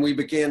grew and we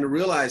began to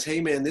realize,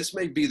 hey man, this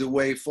may be the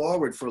way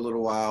forward for a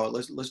little while.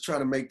 Let's try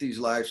to make these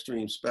live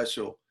streams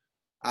special.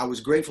 I was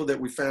grateful that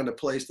we found a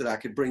place that I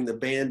could bring the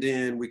band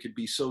in. We could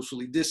be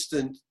socially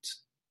distant,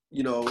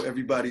 you know,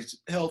 everybody's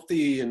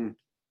healthy, and,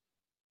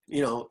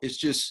 you know,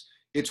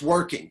 it's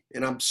working.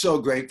 And I'm so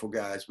grateful,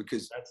 guys,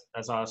 because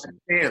that's awesome.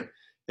 Man,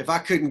 if I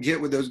couldn't get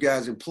with those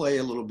guys and play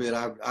a little bit,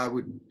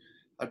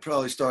 I'd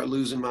probably start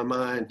losing my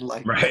mind.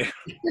 Like, right.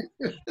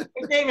 Hey,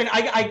 Damon,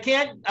 I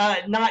can't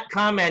not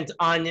comment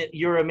on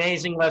your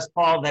amazing Les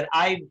Paul that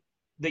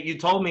you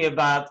told me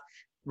about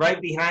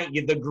right behind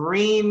you, the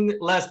green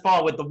Les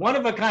Paul with the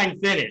one-of-a-kind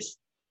finish.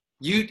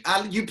 You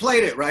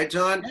played it, right,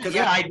 John?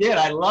 Yeah, I did.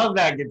 I love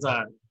that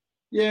guitar.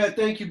 Yeah,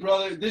 thank you,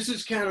 brother. This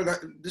is kind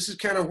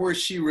of where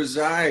she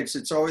resides.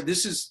 It's always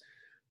this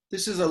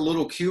is a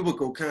little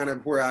cubicle kind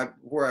of where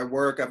I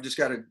work. I've just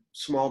got a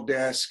small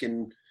desk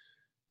and,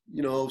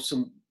 you know,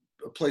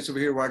 a place over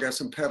here where I got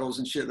some pedals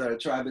and shit that I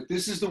try. But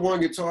this is the one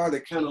guitar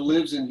that kind of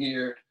lives in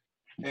here.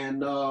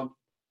 And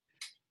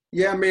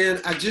yeah, man,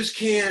 I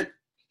can't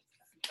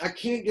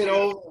get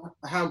over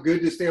how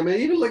good this thing. I mean,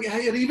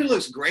 it even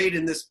looks great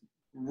in this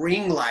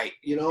ring light.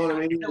 You know what I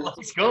mean? It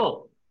looks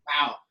cool.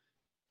 Wow.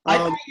 I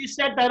thought you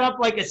set that up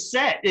like a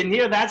set in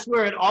here. That's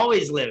where it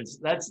always lives.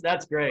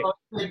 That's great.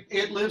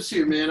 It lives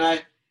here,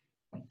 man.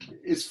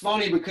 It's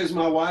funny because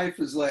my wife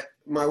goes,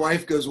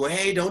 well,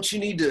 hey, don't you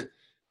need to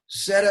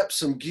set up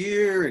some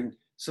gear and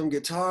some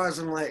guitars?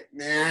 I'm like,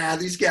 nah,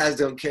 these guys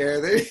don't care.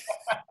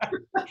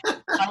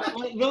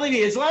 Believe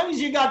me, as long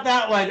as you got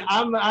that one,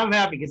 I'm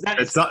happy, because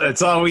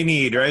that's all we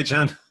need, right,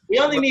 John? We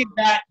only need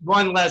that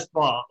one Les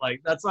Paul.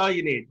 Like, that's all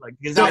you need. Like,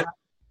 because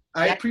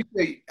I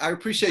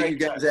appreciate you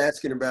guys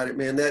asking about it,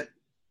 man. That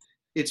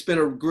it's been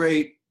a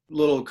great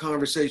little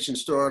conversation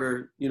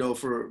starter, you know,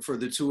 for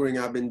the touring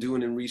I've been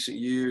doing in recent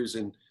years.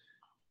 And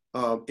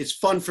it's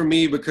fun for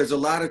me because a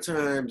lot of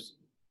times,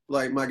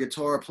 like my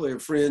guitar player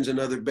friends and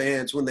other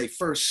bands, when they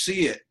first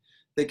see it,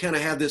 they kind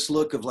of have this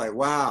look of like,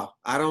 wow,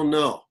 I don't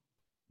know.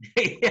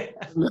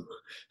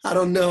 I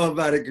don't know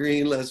about a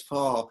green Les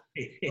Paul.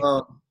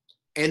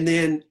 And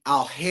then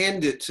I'll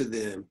hand it to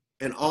them,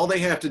 and all they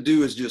have to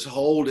do is just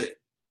hold it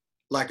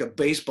like a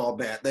baseball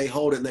bat. They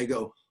hold it and they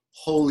go,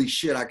 holy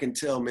shit, I can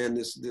tell, man,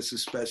 this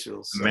is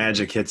special. So.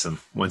 Magic hits him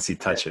once he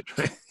touch it.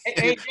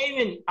 Hey,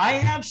 Damon, I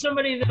have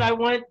somebody that I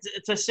want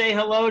to say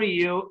hello to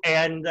you,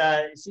 and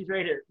she's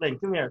right here. Lynn,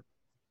 come here.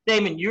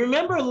 Damon, you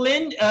remember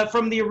Lynn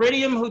from the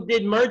Iridium who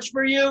did merch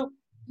for you?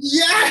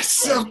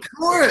 Yes, of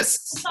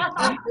course.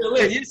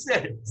 Lynn, you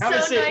said so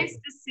nice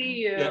to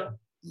see you. Yeah.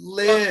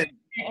 Lynn.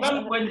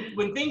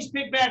 When things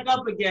pick back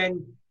up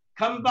again,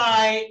 come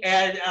by,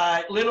 and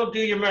Lynn will do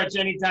your merch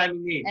anytime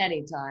you need.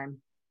 Anytime.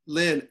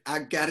 Lynn, I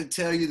got to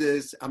tell you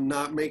this. I'm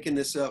not making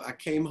this up. I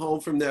came home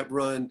from that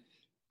run,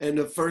 and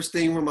the first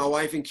thing when my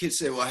wife and kids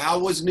said, well, how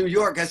was New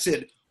York? I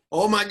said,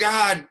 oh, my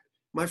God,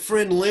 my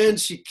friend Lynn,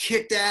 she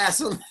kicked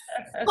ass on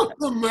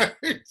the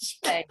merch.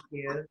 Thank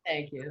you.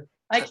 Thank you.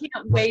 I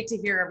can't wait to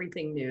hear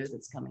everything new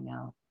that's coming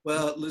out.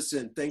 Well,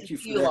 listen, thank you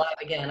for that. Live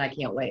again. I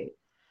can't wait.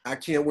 I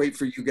can't wait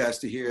for you guys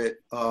to hear it.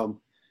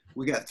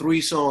 We got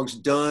 3 songs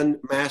done,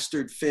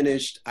 mastered,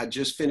 finished. I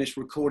just finished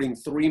recording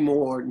 3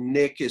 more.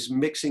 Nick is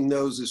mixing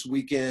those this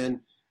weekend.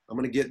 I'm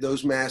going to get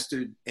those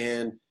mastered,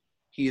 and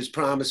he has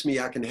promised me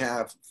I can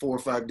have 4 or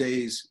 5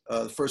 days,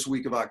 the first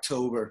week of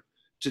October,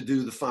 to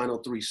do the final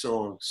 3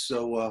 songs.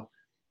 So,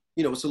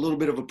 you know, it's a little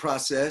bit of a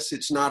process.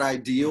 It's not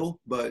ideal,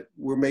 but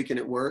we're making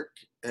it work.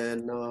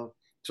 And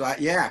so, I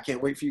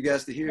can't wait for you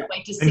guys to hear it.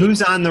 And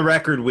who's on the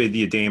record with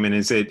you, Damon?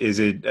 Is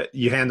it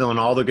you handling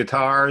all the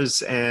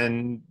guitars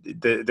and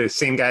the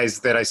same guys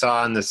that I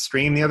saw on the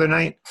stream the other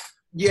night?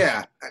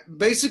 Yeah,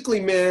 basically,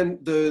 man,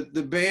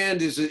 the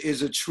band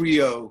is a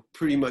trio,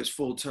 pretty much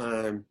full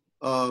time.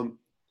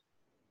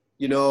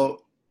 You know,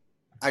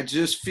 I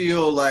just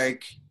feel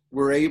like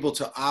we're able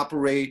to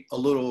operate a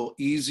little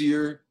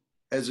easier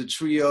as a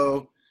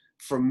trio.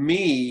 For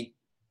me,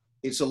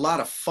 it's a lot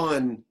of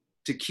fun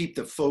to keep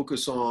the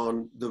focus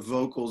on the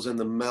vocals and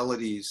the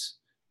melodies.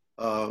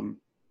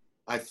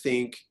 I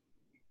think,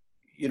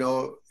 you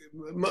know,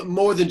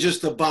 more than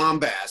just the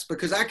bombast,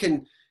 because I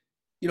can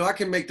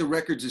make the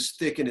records as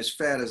thick and as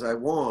fat as I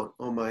want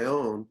on my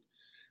own.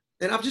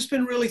 And I've just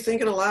been really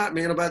thinking a lot,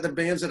 man, about the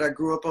bands that I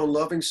grew up on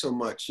loving so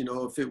much. You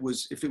know, if it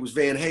was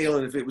Van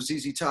Halen, if it was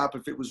ZZ Top,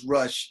 if it was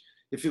Rush,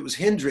 if it was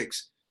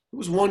Hendrix, it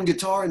was one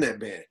guitar in that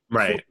band.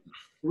 Right.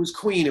 It was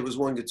Queen, it was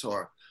one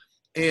guitar.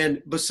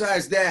 And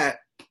besides that,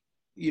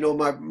 you know,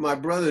 my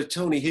brother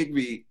Tony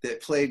Higbee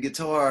that played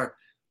guitar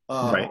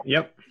Right.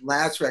 Yep.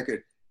 last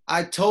record,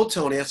 I told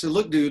Tony, I said,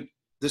 look, dude,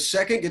 the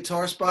second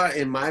guitar spot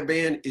in my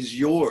band is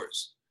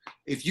yours.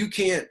 If you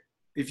can't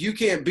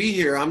be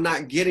here, I'm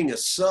not getting a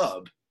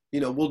sub. You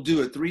know, we'll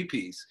do a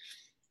 3-piece.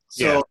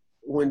 So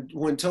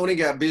when Tony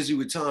got busy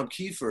with Tom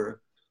Kiefer,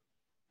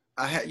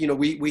 I had, you know,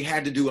 we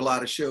had to do a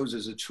lot of shows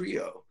as a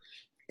trio.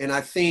 And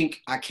I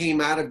think I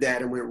came out of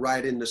that and went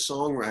right into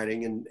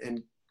songwriting,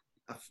 and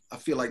I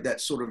feel like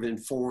that sort of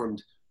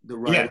informed the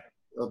writing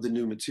of the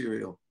new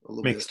material a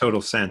little Makes bit.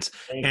 total sense.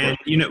 And,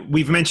 you know,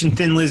 we've mentioned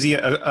Thin Lizzy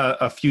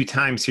a few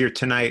times here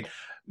tonight.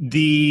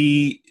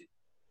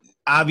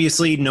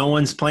 Obviously no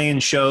one's playing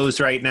shows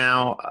right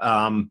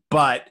now,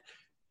 but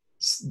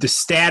the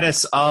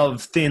status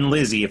of Thin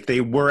Lizzy, if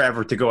they were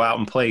ever to go out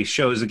and play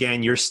shows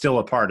again, you're still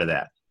a part of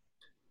that.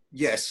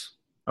 Yes.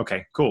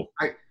 Okay, cool.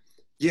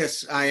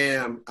 Yes, I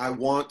am. I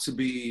want to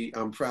be.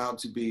 I'm proud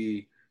to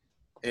be.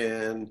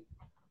 And,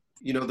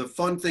 you know, the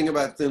fun thing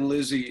about Thin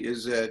Lizzy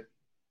is that,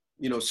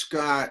 you know,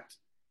 Scott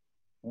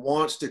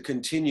wants to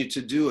continue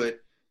to do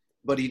it,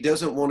 but he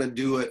doesn't want to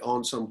do it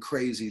on some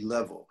crazy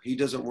level. He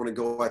doesn't want to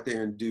go out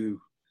there and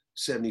do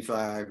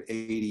 75,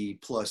 80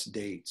 plus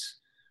dates.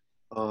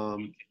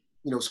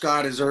 You know,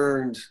 Scott has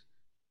earned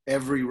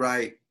every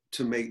right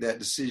to make that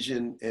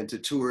decision and to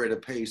tour at a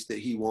pace that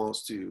he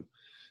wants to.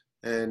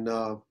 And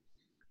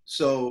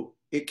so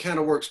it kind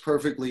of works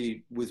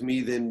perfectly with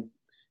me. Then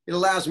it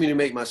allows me to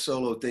make my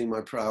solo thing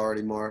my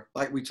priority, Mark,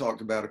 like we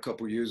talked about a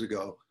couple years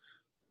ago.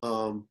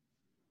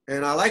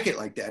 And I like it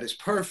like that. It's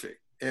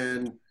perfect.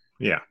 And,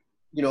 you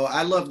know,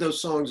 I love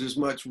those songs as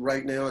much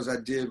right now as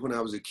I did when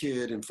I was a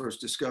kid and first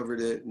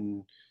discovered it.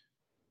 And,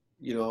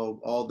 you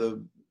know, all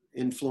the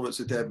influence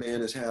that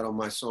band has had on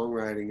my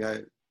songwriting,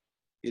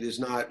 it is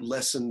not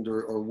lessened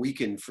or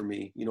weakened for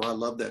me. You know, I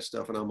love that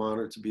stuff and I'm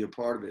honored to be a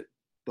part of it.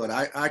 But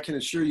I can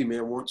assure you,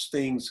 man, once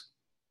things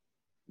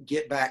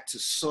get back to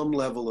some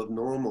level of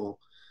normal,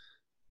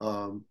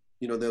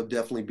 you know, there'll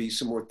definitely be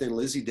some more Thin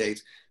Lizzy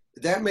dates.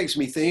 That makes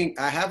me think,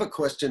 I have a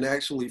question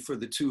actually for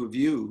the two of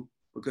you,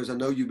 because I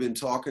know you've been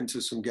talking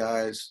to some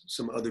guys,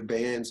 some other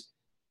bands.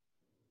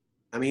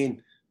 I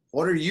mean,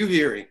 what are you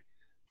hearing?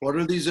 What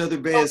are these other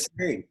bands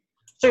saying?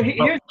 So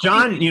here's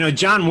John, you know,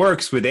 John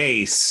works with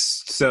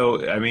Ace.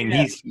 So, I mean,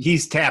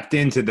 he's tapped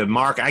into the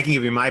market. I can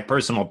give you my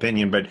personal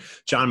opinion, but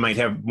John might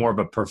have more of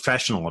a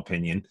professional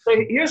opinion. So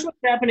here's what's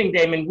happening,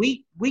 Damon.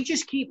 We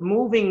just keep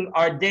moving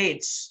our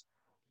dates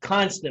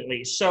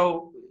constantly.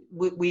 So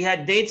we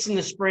had dates in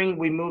the spring,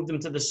 we moved them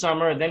to the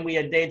summer. Then we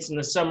had dates in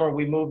the summer,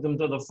 we moved them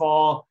to the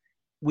fall.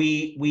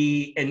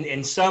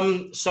 And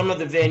some of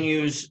the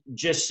venues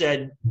just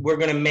said, we're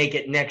going to make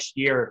it next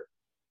year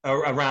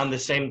around the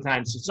same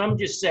time. So some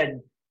just said,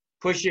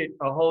 push it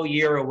a whole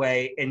year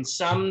away. And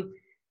some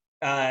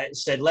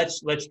said,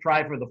 let's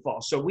try for the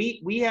fall. So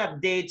we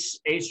have dates,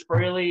 Ace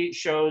Frehley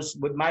shows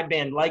with my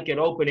band Like It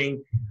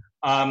opening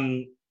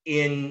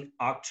in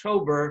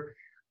October,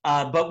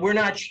 but we're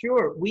not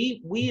sure.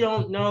 We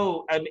don't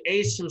know.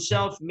 Ace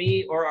himself,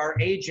 me, or our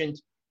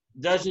agent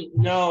doesn't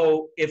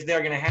know if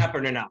they're going to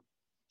happen or not.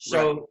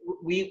 So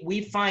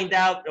we find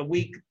out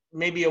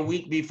maybe a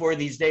week before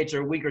these dates,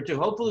 or a week or two.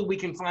 Hopefully we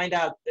can find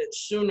out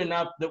soon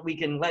enough that we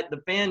can let the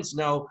fans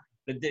know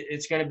that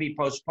it's going to be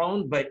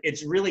postponed. But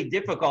it's really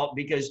difficult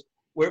because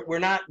we're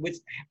not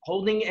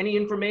withholding any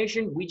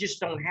information. We just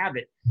don't have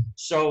it.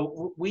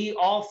 So we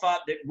all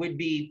thought that we'd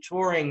be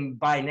touring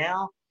by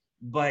now,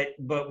 but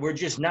we're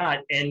just not.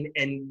 And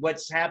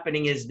what's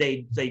happening is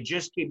they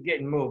just keep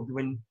getting moved.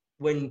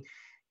 When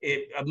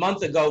a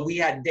month ago, we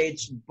had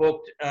dates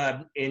booked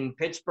in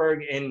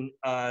Pittsburgh and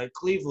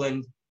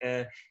Cleveland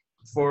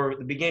for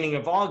the beginning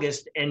of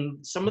August,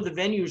 and some of the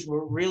venues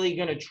were really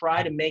going to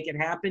try to make it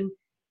happen,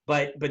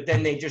 but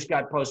then they just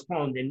got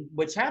postponed. And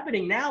what's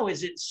happening now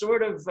is it's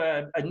sort of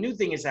a new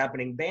thing is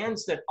happening.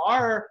 Bands that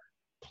are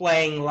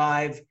playing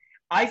live,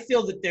 I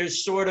feel that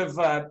there's sort of,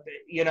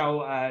 you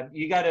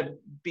got to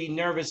be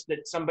nervous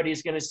that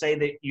somebody's going to say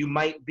that you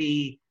might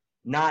be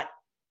not,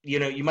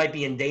 you might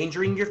be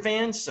endangering your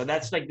fans. So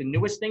that's like the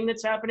newest thing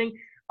that's happening.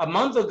 A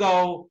month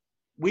ago,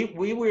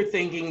 we were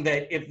thinking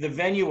that if the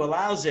venue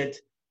allows it,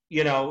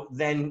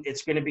 then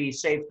it's going to be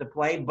safe to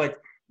play. But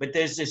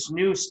there's this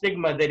new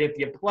stigma that if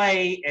you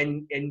play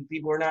and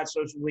people are not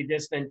socially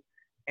distant,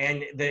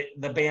 and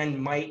the band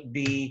might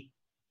be,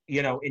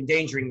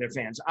 endangering their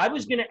fans. I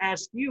was going to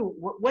ask you,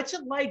 what's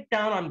it like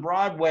down on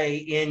Broadway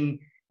in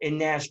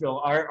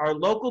Nashville? Are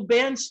local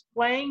bands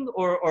playing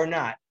or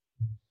not?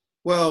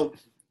 Well,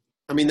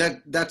 I mean,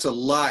 that's a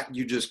lot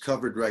you just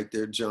covered right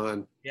there,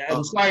 John. Yeah,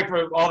 I'm sorry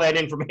for all that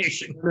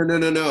information.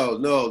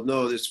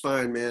 No, it's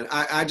fine, man.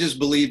 I just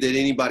believe that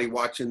anybody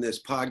watching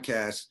this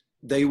podcast,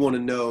 they want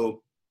to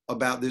know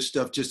about this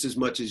stuff just as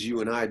much as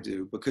you and I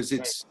do, because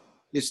it's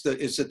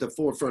at the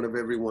forefront of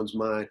everyone's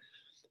mind.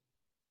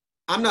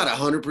 I'm not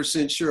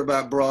 100% sure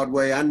about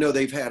Broadway. I know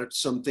they've had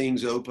some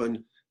things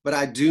open, but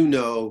I do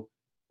know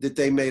that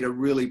they made a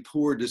really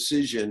poor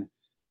decision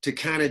to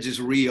kind of just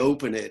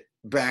reopen it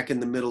back in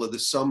the middle of the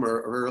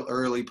summer or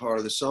early part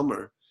of the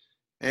summer.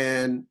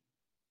 And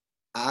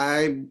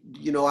I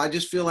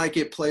just feel like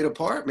it played a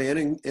part,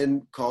 man,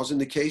 in causing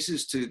the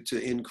cases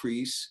to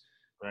increase,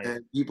 right,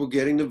 and people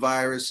getting the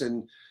virus.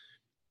 And,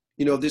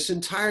 this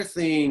entire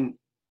thing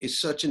is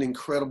such an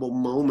incredible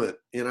moment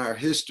in our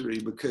history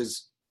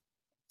because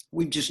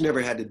we've just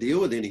never had to deal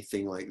with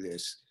anything like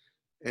this.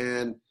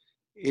 And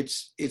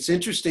it's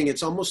interesting.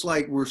 It's almost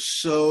like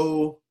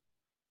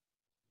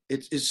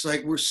it's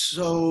like we're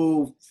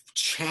so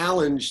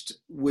challenged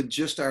with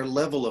just our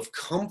level of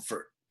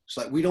comfort. It's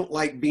like we don't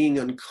like being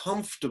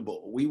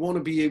uncomfortable. We want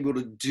to be able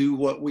to do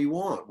what we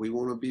want. We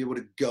want to be able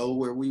to go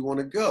where we want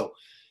to go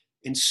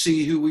and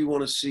see who we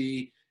want to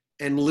see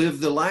and live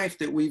the life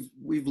that we've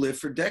lived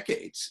for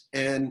decades.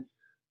 And,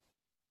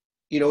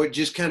 it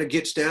just kind of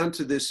gets down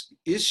to this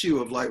issue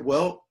of like,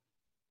 well,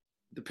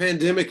 the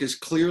pandemic is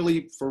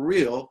clearly for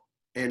real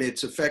and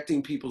it's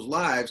affecting people's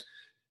lives.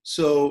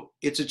 So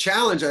it's a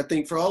challenge, I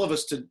think, for all of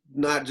us to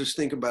not just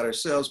think about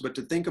ourselves, but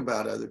to think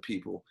about other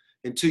people.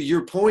 And to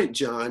your point,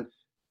 John,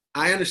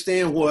 I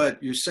understand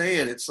what you're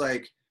saying. It's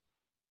like,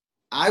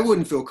 I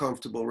wouldn't feel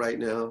comfortable right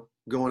now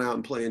going out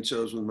and playing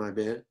shows with my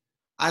band.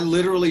 I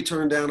literally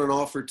turned down an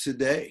offer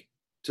today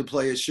to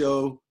play a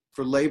show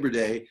for Labor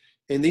Day.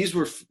 And these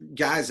were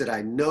guys that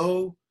I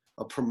know,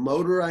 a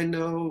promoter I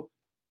know.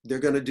 They're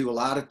going to do a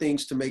lot of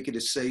things to make it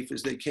as safe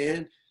as they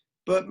can.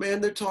 But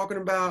man, they're talking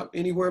about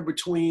anywhere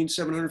between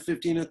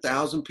 750 and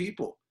 1,000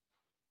 people.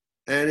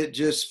 And it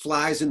just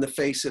flies in the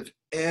face of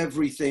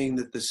everything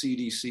that the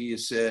CDC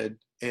has said.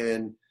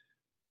 And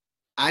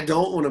I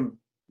don't want to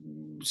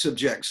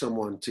subject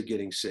someone to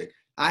getting sick.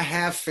 I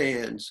have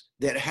fans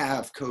that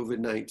have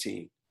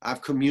COVID-19.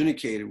 I've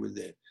communicated with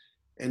them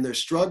and they're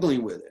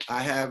struggling with it.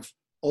 I have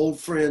old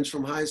friends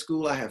from high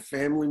school. I have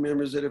family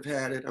members that have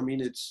had it. I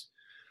mean, it's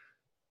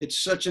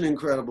such an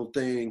incredible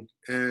thing.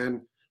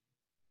 And,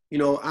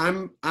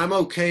 I'm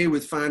okay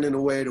with finding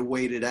a way to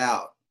wait it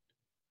out.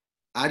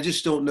 I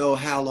just don't know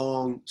how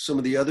long some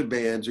of the other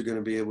bands are going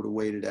to be able to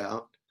wait it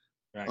out.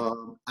 Right.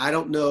 I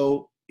don't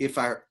know if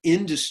our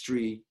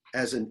industry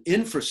as an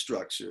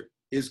infrastructure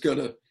is going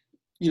to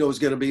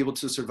be able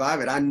to survive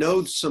it. I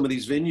know some of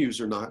these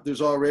venues are not.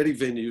 There's already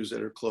venues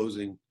that are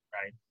closing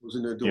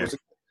their doors. Yeah.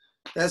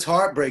 That's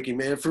heartbreaking,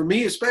 man, for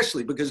me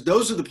especially, because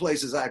those are the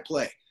places I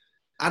play.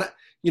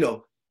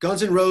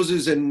 Guns N'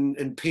 Roses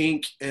and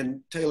Pink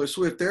and Taylor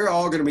Swift, they're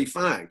all going to be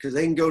fine because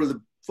they can go to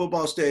the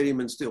football stadium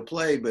and still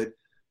play. But,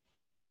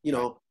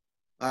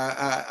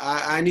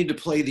 I need to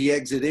play the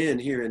Exit In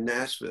here in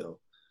Nashville.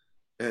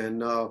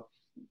 And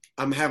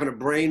I'm having a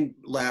brain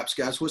lapse,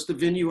 guys. What's the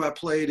venue I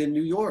played in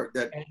New York?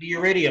 The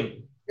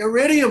Iridium.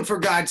 Iridium, for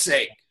God's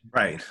sake.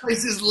 Right.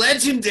 This is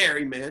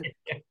legendary, man.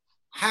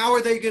 How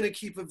are they going to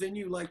keep a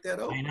venue like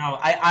that open?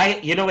 I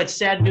know, it's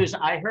sad news.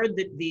 I heard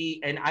that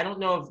and I don't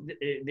know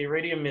if the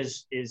Iridium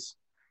is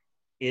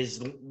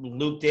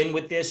looped in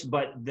with this,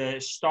 but the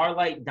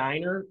Starlight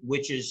Diner,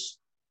 which is,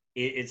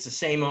 it's the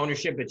same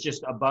ownership, it's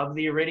just above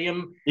the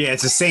Iridium. Yeah,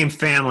 it's the same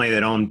family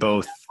that own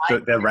both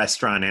the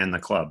restaurant and the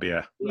club,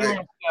 yeah. New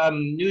York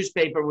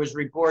newspaper was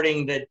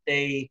reporting that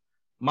they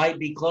might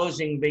be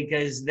closing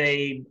because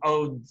they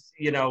owed,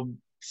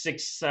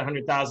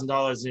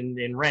 $600,000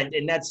 in rent.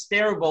 And that's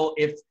terrible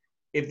if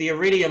the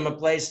Iridium, a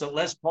place that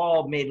Les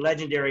Paul made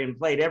legendary and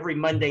played every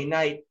Monday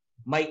night,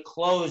 might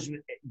close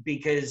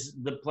because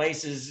the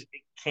places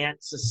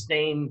can't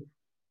sustain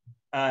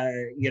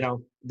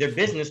their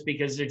business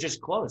because they're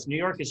just closed. New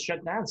York is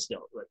shut down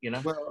still,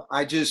 Well,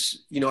 I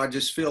just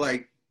feel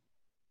like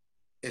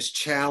as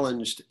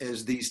challenged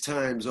as these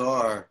times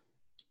are,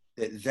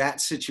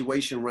 that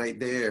situation right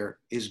there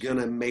is going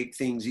to make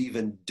things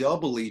even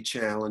doubly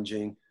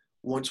challenging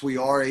once we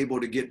are able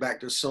to get back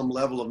to some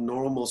level of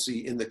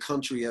normalcy in the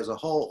country as a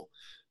whole.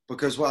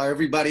 Because while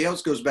everybody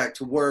else goes back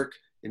to work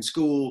and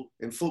school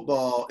and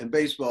football and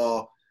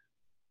baseball,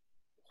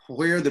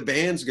 where are the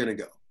bands going to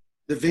go?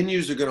 The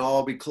venues are going to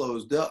all be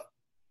closed up.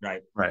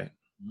 Right.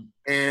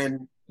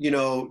 And,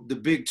 the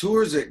big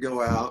tours that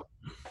go out,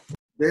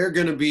 they're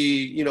going to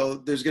be,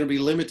 there's going to be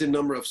limited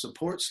number of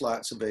support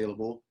slots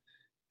available.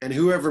 And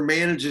whoever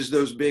manages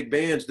those big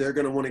bands, they're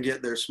going to want to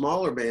get their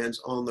smaller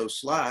bands on those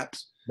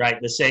slots. Right.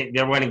 They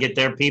want to get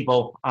their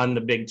people on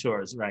the big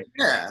tours. Right.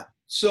 Yeah.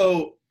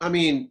 So,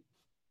 I'm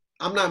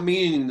not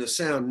meaning to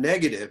sound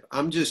negative.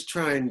 I'm just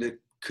trying to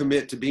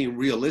commit to being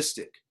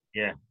realistic.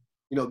 Yeah.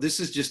 This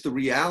is just the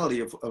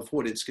reality of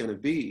what it's going to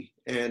be.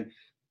 And,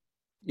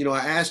 I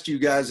asked you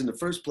guys in the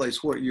first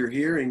place what you're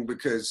hearing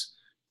because,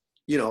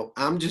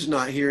 I'm just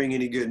not hearing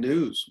any good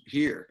news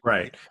here.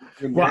 Right.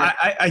 Well,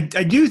 I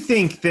do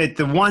think that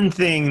the one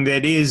thing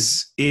that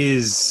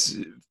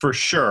is for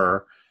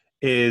sure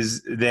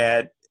is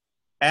that,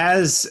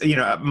 as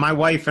my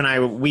wife and I,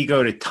 we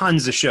go to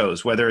tons of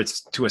shows, whether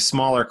it's to a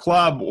smaller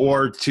club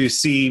or to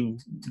see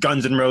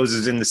Guns N'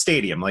 Roses in the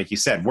stadium. Like you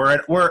said,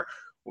 we're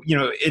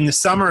in the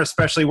summer,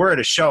 especially, we're at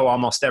a show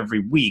almost every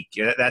week.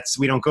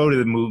 We don't go to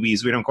the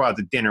movies. We don't go out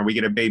to dinner. We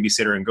get a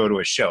babysitter and go to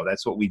a show.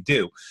 That's what we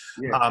do.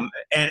 Yeah.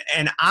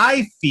 And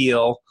I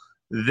feel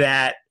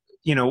that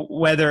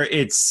whether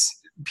it's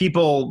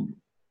people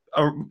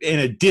in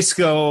a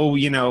disco,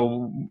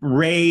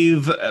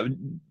 rave,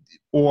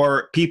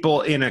 or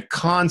people in a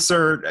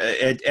concert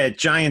at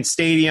Giant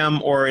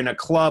Stadium or in a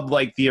club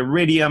like the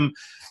Iridium,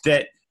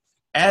 that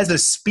as a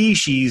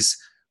species,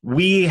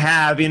 we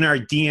have in our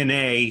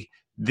DNA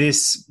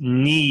this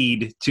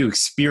need to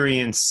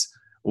experience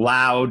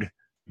loud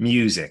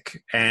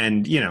music.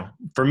 And,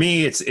 for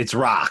me, it's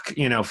rock,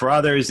 for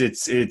others,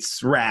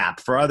 it's rap,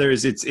 for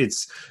others,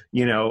 it's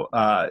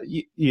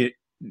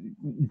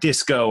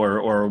disco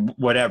or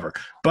whatever.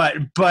 But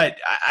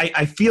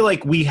I feel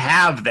like we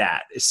have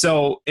that.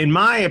 So in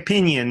my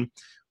opinion,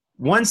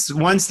 once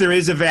there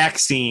is a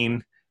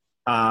vaccine,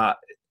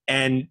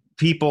 and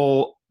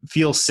people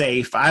feel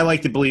safe, I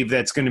like to believe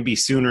that's going to be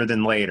sooner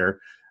than later.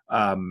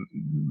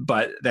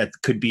 But that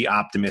could be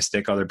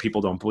optimistic. Other people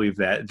don't believe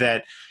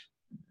that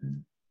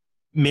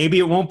maybe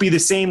it won't be the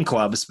same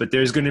clubs, but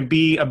there's going to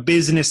be a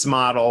business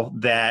model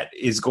that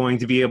is going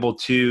to be able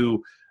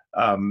to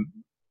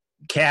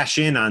cash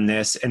in on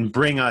this and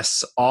bring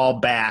us all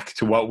back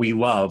to what we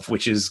love,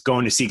 which is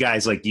going to see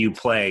guys like you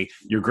play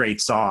your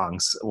great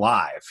songs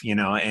live,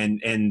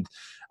 and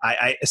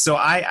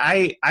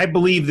I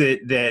believe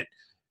that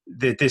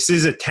this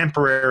is a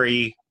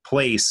temporary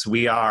place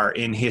we are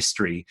in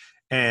history.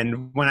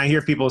 And when I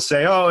hear people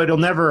say, "Oh, it'll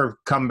never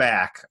come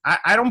back,"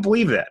 I don't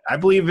believe that. I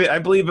believe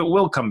it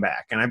will come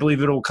back, and I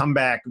believe it'll come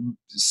back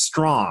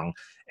strong.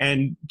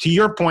 And to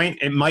your point,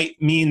 it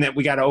might mean that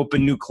we got to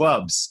open new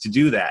clubs to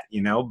do that,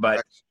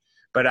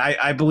 But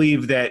I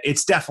believe that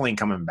it's definitely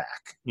coming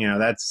back.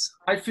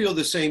 I feel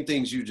the same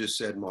things you just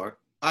said, Mark.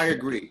 I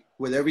agree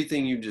with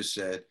everything you just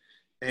said,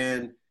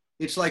 and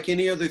it's like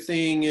any other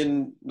thing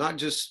in not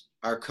just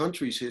our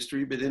country's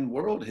history, but in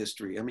world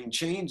history. I mean,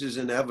 change is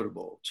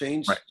inevitable.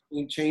 Change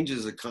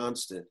is a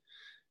constant,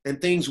 and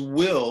things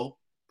will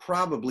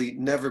probably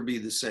never be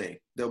the same.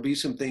 There'll be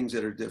some things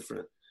that are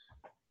different.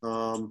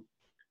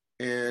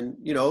 And,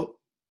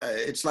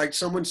 it's like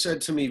someone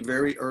said to me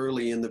very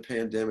early in the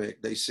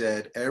pandemic. They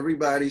said,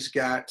 everybody's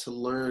got to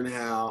learn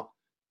how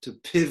to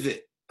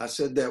pivot. I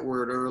said that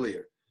word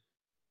earlier.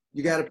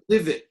 You got to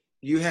pivot.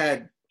 You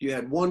had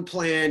one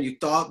plan. You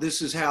thought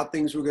this is how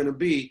things were going to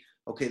be.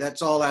 Okay,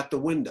 that's all out the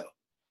window.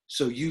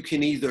 So you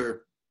can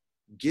either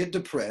get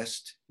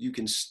depressed, you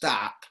can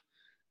stop,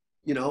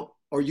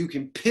 or you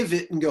can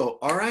pivot and go,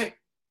 all right,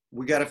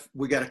 we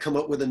gotta come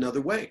up with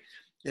another way.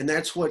 And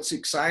that's what's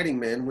exciting,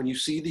 man, when you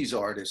see these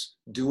artists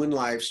doing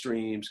live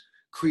streams,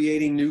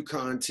 creating new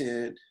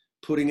content,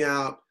 putting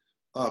up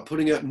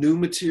new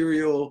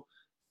material.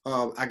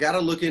 I got to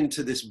look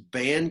into this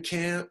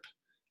Bandcamp.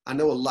 I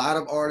know a lot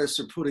of artists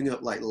are putting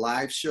up like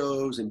live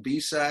shows and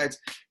B-sides.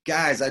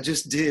 Guys, I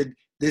just did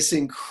this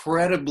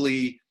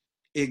incredibly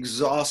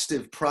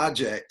exhaustive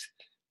project.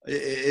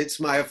 It's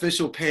my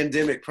official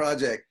pandemic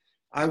project.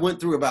 I went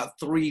through about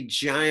 3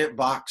 giant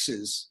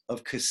boxes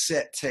of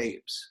cassette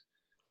tapes.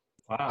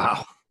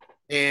 Wow.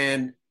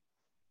 And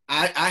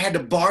I had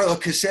to borrow a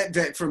cassette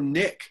deck from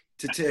Nick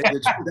to tell you the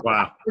truth.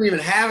 Wow. I don't even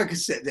have a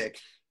cassette deck.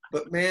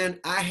 But man,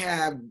 I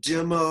have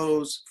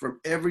demos from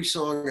every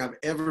song I've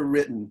ever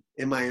written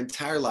in my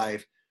entire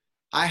life.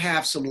 I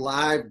have some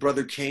live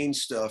Brother Kane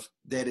stuff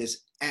that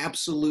is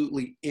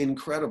absolutely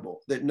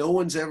incredible that no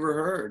one's ever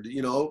heard,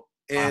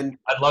 and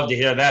I'd love to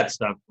hear that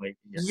stuff.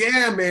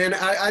 Yeah, man,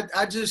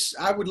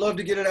 I would love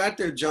to get it out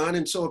there, John.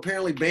 And so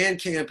apparently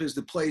Bandcamp is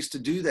the place to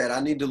do that.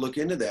 I need to look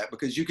into that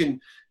because you can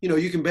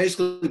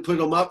basically put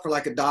them up for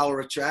like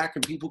 $1 a track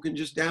and people can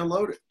just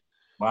download it.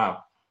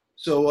 Wow.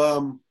 So,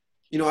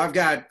 I've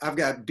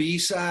got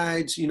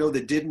B-sides,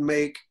 that didn't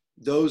make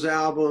those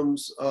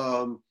albums.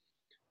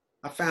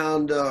 I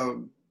found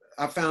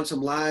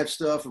some live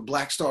stuff of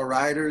Black Star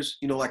Riders,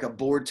 like a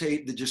board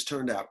tape that just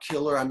turned out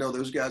killer. I know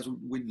those guys,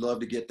 we'd love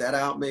to get that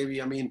out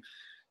maybe. I mean,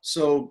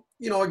 so,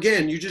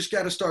 again, you just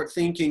got to start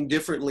thinking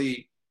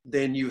differently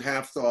than you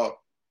have thought,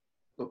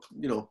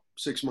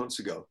 6 months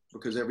ago,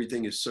 because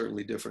everything is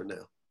certainly different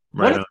now.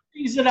 Right. One of the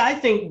things that I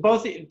think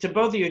both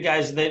of you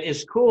guys that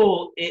is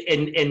cool,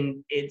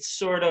 and it's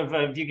sort of,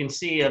 if you can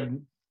see, I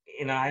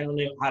don't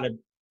know how to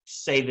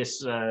say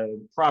this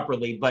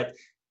properly, but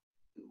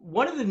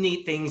one of the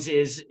neat things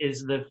is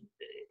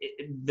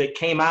that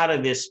came out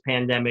of this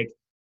pandemic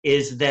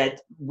is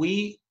that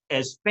we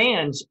as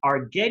fans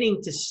are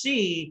getting to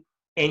see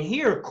and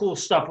hear cool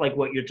stuff like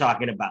what you're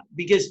talking about.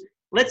 Because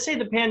let's say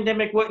the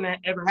pandemic wouldn't have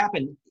ever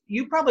happened,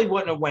 you probably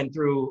wouldn't have went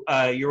through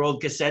your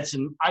old cassettes,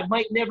 and I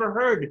might never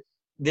heard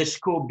this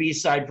cool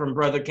B-side from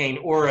Brother Kane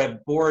or a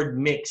board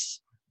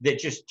mix that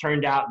just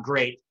turned out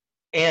great.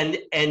 And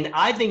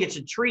I think it's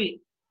a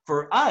treat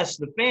for us,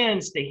 the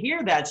fans, to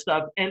hear that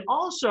stuff and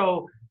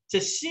also to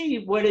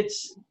see what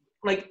it's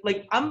like.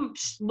 Like I'm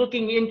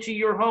looking into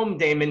your home,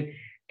 Damon,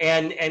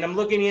 and I'm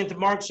looking into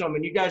Mark's home,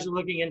 and you guys are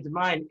looking into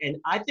mine. And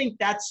I think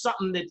that's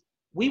something that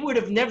we would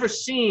have never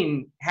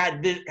seen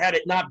had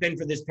it not been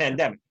for this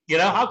pandemic.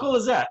 How cool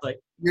is that? Like,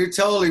 you're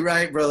totally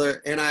right,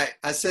 brother. And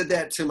I said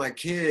that to my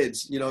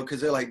kids, because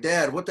they're like,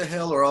 Dad, what the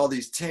hell are all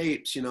these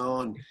tapes,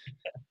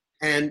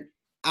 and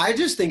I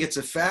just think it's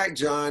a fact,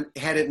 John.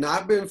 Had it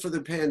not been for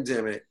the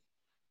pandemic,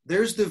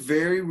 there's the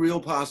very real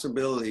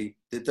possibility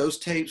that those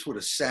tapes would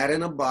have sat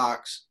in a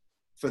box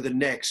for the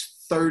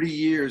next 30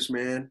 years,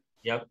 man.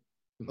 Yep.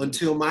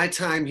 Until my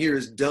time here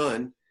is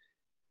done.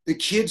 The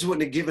kids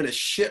wouldn't have given a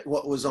shit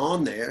what was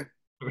on there.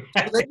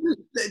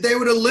 They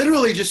would have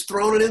literally just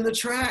thrown it in the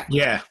trash.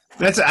 Yeah.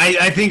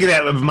 I think of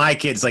that with my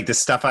kids, like the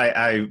stuff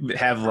I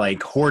have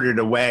like hoarded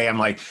away. I'm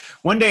like,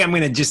 one day I'm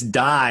going to just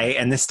die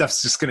and this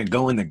stuff's just going to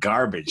go in the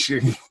garbage.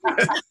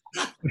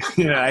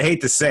 I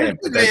hate to say it,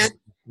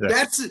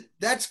 but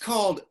that's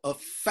called a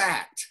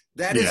fact.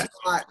 That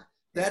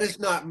is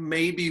not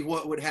maybe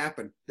what would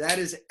happen. That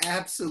is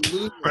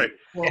absolutely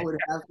what would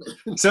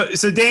happen.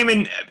 So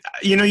Damon,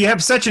 you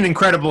have such an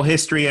incredible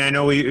history, and I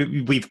know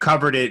we've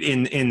covered it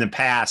in the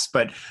past,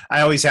 but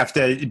I always have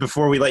to,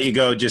 before we let you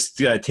go, just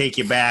take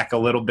you back a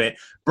little bit.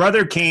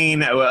 Brother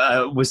Kane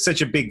was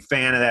such a big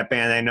fan of that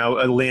band. I know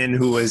Lynn,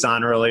 who was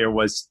on earlier,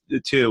 was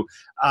too.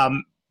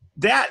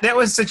 That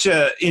was such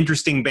a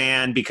interesting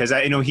band because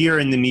I know here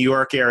in the New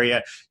York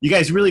area, you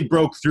guys really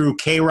broke through.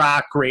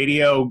 K-Rock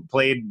radio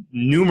played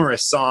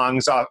numerous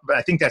songs off.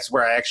 I think that's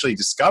where I actually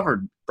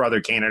discovered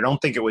Brother Kane. I don't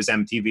think it was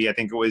MTV. I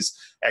think it was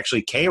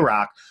actually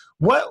K-Rock.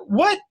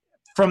 What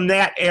from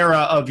that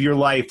era of your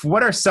life,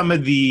 what are some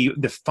of the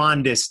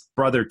fondest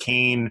Brother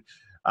Kane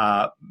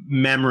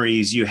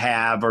memories you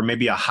have, or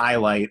maybe a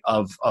highlight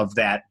of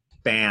that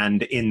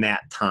band in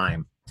that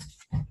time?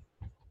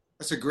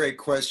 That's a great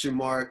question,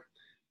 Mark.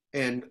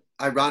 And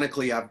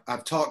ironically,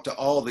 I've talked to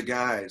all the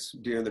guys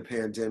during the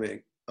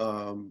pandemic,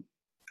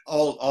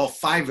 all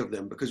five of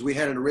them, because we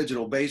had an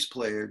original bass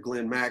player,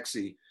 Glenn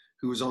Maxey,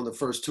 who was on the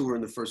first tour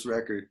and the first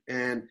record.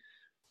 And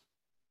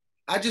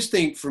I just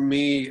think for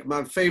me,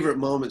 my favorite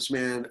moments,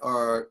 man,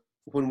 are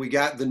when we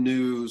got the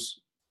news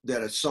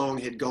that a song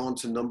had gone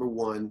to number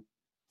one.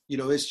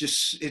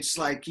 It's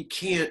like you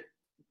can't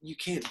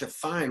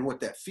define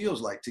what that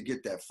feels like to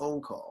get that phone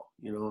call,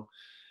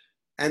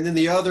 And then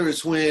the other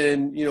is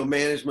when,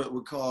 management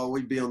would call,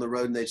 we'd be on the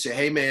road and they'd say,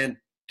 hey man,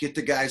 get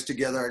the guys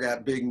together. I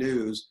got big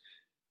news.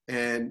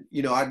 And,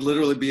 I'd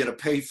literally be at a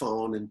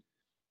payphone and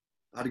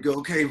I'd go,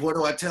 okay, what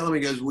do I tell him?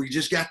 He goes, we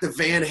just got the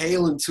Van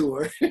Halen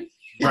tour.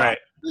 Right.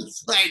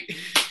 It's like,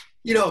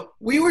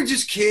 we were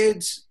just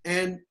kids,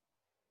 and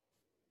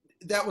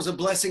that was a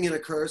blessing and a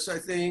curse, I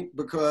think,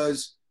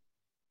 because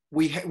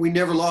we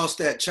never lost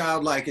that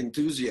childlike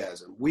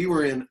enthusiasm. We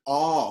were in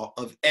awe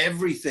of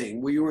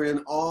everything. We were in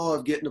awe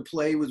of getting to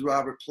play with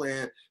Robert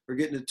Plant or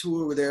getting to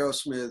tour with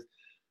Aerosmith.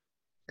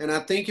 And I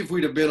think if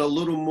we'd have been a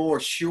little more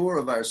sure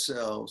of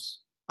ourselves,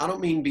 I don't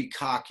mean be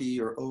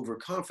cocky or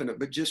overconfident,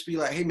 but just be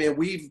like, hey man,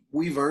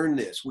 we've earned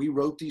this. We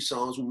wrote these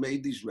songs, we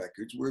made these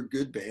records, we're a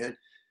good band.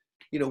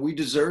 We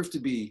deserve to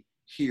be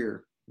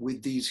here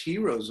with these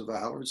heroes of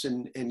ours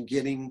and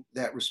getting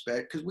that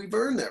respect because we've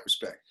earned that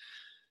respect.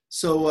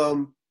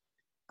 So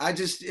it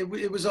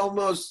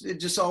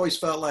just always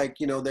felt like,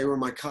 they were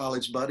my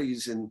college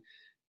buddies and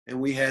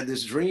we had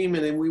this dream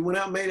and then we went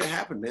out and made it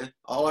happen, man.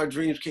 All our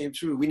dreams came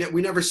true. We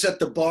never set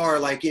the bar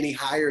like any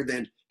higher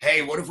than,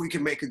 hey, what if we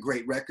can make a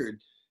great record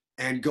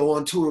and go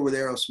on tour with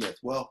Aerosmith?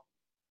 Well,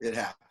 it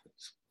happens.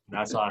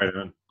 That's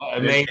awesome.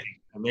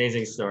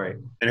 Amazing story.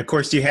 And of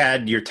course you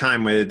had your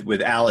time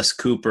with Alice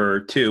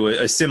Cooper too.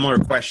 A similar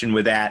question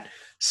with that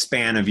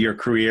span of your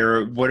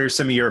career. What are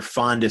some of your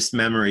fondest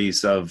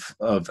memories of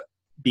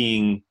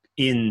being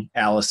in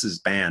Alice's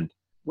band?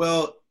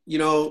 Well,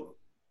 the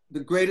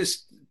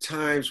greatest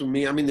times for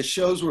me, the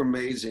shows were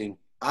amazing.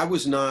 I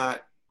was a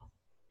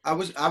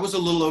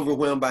little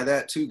overwhelmed by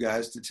that too,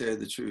 guys, to tell you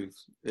the truth.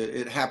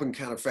 It happened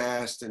kind of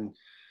fast. And,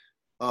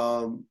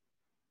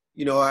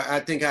 I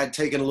think I'd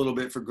taken a little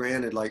bit for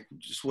granted, like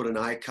just what an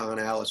icon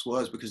Alice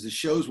was, because the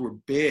shows were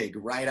big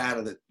right out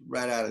of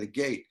the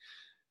gate.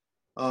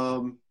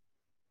 And,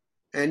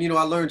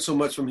 I learned so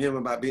much from him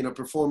about being a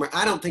performer.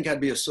 I don't think I'd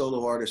be a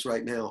solo artist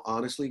right now,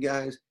 honestly,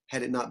 guys,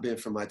 had it not been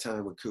for my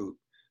time with Coop.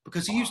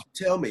 Because he used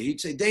to tell me,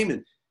 he'd say,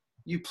 Damon,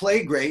 you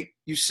play great,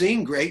 you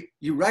sing great,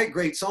 you write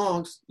great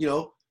songs.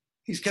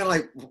 He's kind of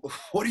like,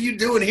 what are you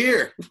doing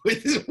here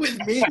with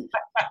me?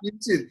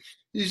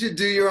 You should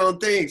do your own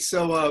thing.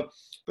 So,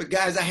 but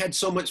guys, I had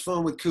so much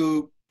fun with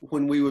Coop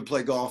when we would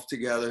play golf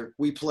together.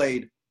 We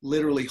played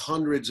literally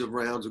hundreds of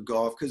rounds of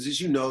golf because, as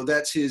you know,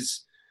 that's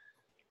his.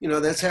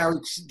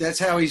 That's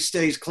how he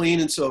stays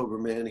clean and sober,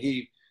 man.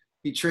 He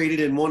traded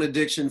in one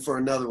addiction for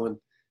another one,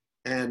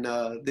 and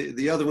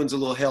the other one's a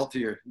little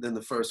healthier than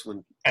the first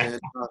one. And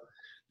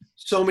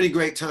so many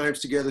great times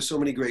together, so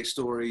many great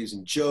stories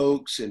and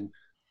jokes, and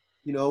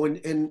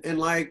and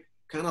like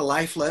kind of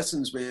life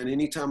lessons, man.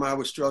 Anytime I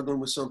was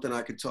struggling with something,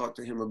 I could talk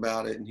to him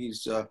about it, and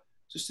he's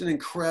just an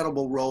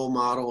incredible role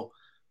model.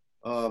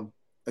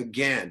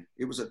 Again,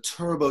 it was a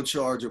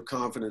turbocharge of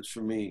confidence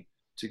for me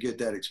to get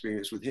that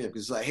experience with him.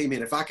 Because it's like, hey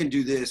man, if I can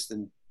do this,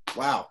 then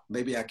wow,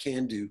 maybe I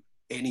can do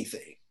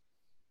anything.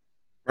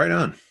 Right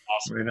on.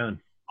 Awesome. Right on.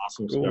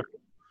 Awesome Cool. story.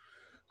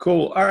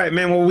 Cool. All right,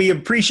 man. Well, we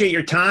appreciate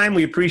your time.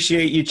 We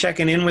appreciate you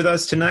checking in with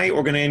us tonight.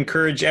 We're going to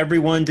encourage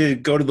everyone to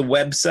go to the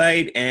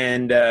website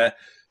and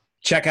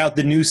check out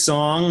the new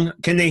song.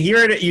 Can they hear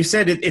it? You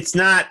said it's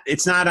not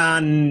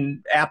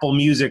on Apple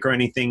Music or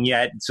anything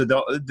yet. So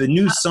the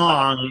new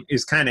song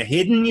is kind of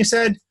hidden, you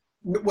said?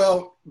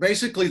 Well,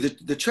 basically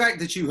the track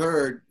that you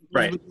heard,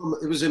 right,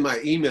 it was in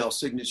my email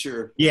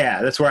signature.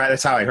 Yeah, that's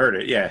how I heard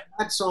it. Yeah.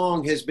 That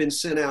song has been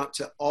sent out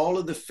to all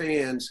of the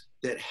fans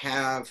that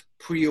have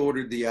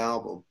pre-ordered the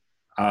album.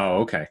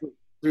 Oh, okay.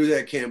 Through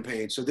that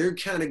campaign. So they're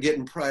kind of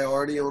getting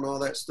priority on all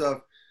that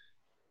stuff.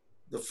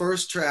 The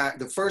first track,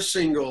 the first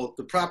single,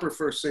 the proper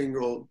first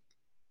single,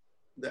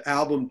 the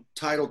album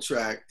title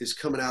track is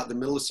coming out the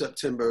middle of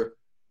September.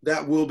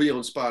 That will be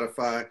on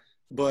Spotify.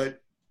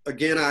 But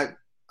again,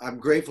 I'm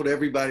grateful to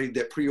everybody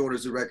that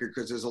pre-orders the record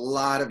because there's a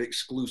lot of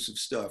exclusive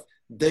stuff.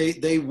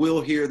 They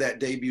will hear that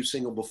debut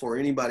single before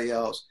anybody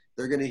else.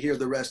 They're going to hear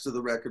the rest of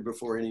the record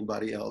before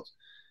anybody else.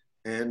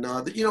 And,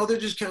 they're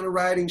just kind of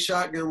riding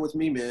shotgun with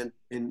me, man,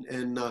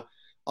 and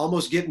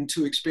almost getting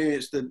to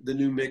experience the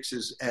new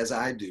mixes as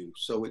I do.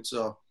 So it's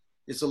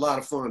a lot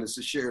of fun. It's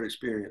a shared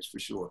experience for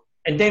sure.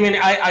 And Damon,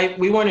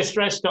 we want to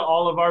stress to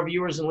all of our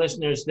viewers and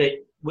listeners that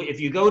if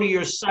you go to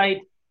your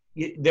site,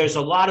 there's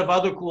a lot of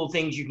other cool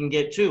things you can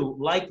get too,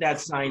 like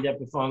that signed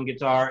Epiphone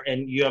guitar,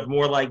 and you have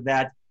more like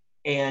that.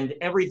 And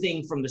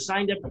everything from the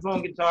signed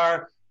Epiphone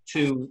guitar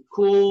to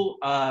cool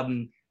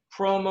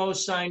promo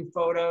signed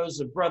photos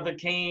of Brother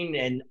Kane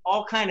and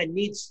all kind of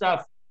neat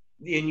stuff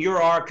in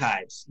your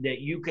archives that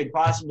you could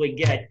possibly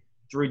get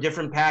through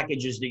different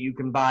packages that you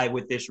can buy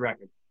with this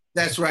record.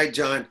 That's right,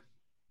 John.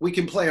 We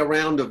can play a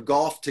round of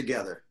golf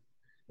together.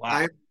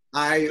 Wow.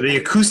 The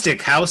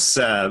acoustic house,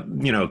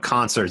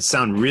 concerts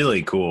sound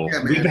really cool.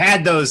 Yeah, we've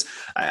had those.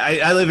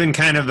 I live in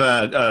kind of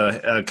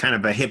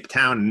a hip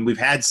town, and we've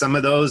had some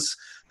of those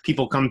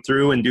people come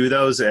through and do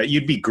those.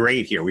 You'd be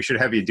great here. We should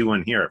have you do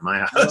one here at my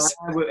house.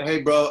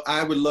 Hey, bro,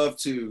 I would love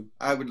to.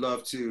 I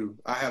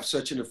have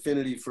such an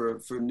affinity for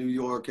New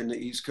York and the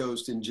East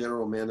Coast in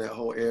general, man. That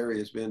whole area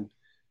has been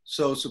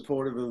so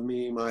supportive of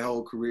me my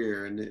whole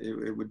career, and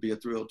it would be a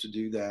thrill to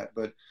do that.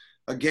 But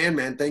again,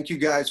 man, thank you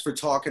guys for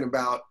talking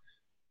about,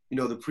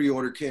 the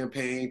pre-order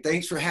campaign.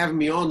 Thanks for having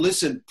me on.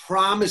 Listen,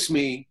 promise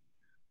me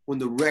when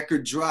the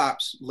record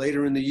drops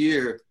later in the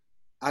year,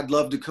 I'd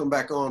love to come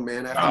back on,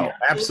 man.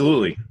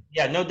 Absolutely.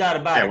 Yeah, no doubt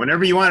about it.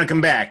 Whenever you want to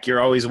come back, you're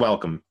always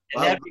welcome.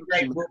 And that'd be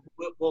great.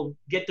 We'll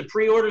get the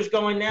pre-orders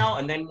going now,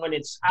 and then when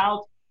it's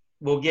out,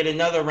 we'll get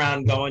another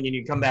round going, and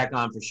you come back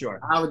on for sure.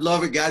 I would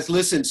love it, guys.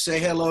 Listen, say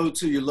hello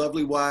to your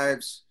lovely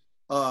wives.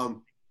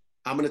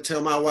 I'm going to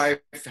tell my wife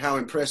how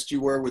impressed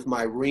you were with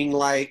my ring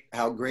light,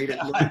 how great it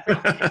looked.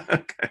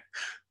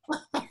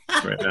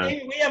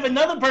 Right, we have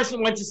another person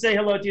who wants to say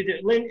hello to you,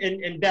 Lynn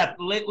and Beth.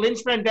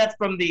 Lynn's friend Beth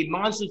from the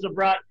Monsters of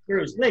Rock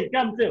cruise. Lynn,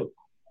 come too.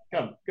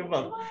 Come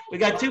on. We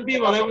got two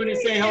people that want to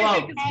say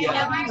hello.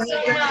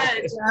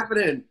 What's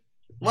happening?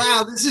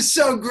 Wow, this is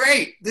so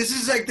great. This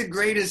is like the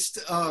greatest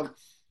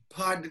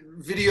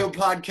video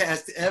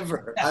podcast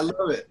ever. I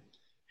love it.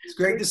 It's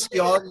great to see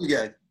all of you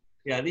guys.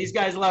 Yeah, these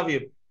guys love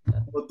you.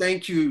 Well,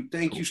 thank you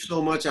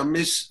so much. I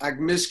miss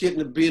getting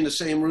to be in the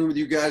same room with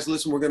you guys.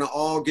 Listen, we're gonna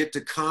all get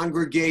to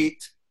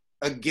congregate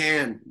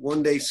again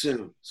one day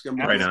soon. It's gonna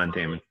be right on,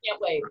 Damon. Can't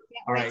wait.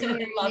 All right.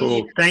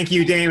 Cool. Thank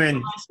you,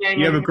 Damon.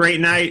 You have a great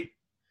night.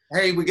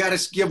 Hey, we got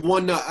to give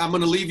one. I'm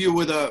gonna leave you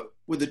with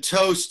a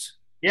toast.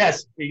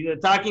 Yes, the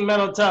Talking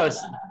Metal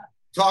toast.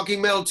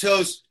 Talking Metal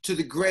toast to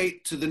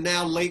the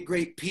now late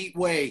great Pete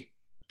Way.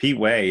 Pete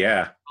Way,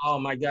 yeah. Oh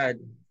my God.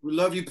 We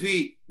love you,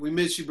 Pete. We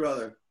miss you,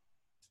 brother.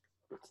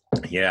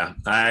 Yeah,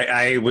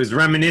 I was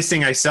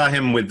reminiscing. I saw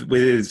him with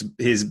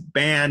his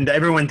band.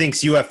 Everyone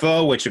thinks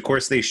UFO, which of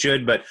course they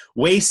should, but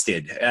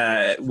Wasted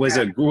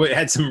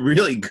had some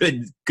really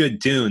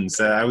good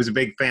tunes. I was a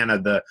big fan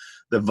of the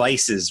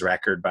Vices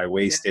record by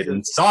Wasted,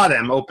 and saw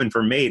them open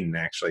for Maiden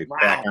actually. Wow.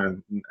 Back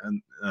on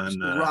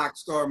rock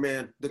star,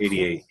 man. The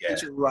 88,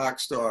 cool rock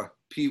star,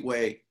 Pete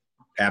Way.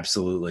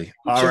 Absolutely.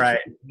 All right,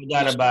 no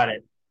doubt about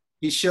it.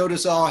 He showed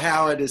us all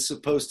how it is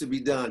supposed to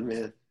be done,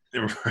 man.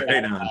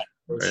 Right on.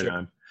 Right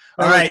on.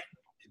 All right.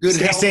 Good.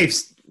 Stay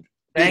safe.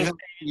 Thanks.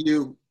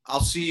 You.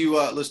 I'll see you.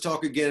 Let's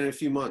talk again in a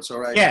few months. All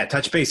right. Yeah.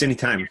 Touch base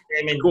anytime.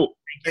 Cool.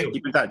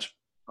 Keep in touch.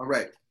 All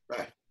right.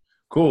 Bye.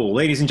 Cool.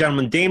 Ladies and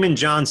gentlemen, Damon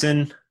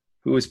Johnson,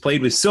 who has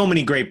played with so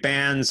many great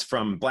bands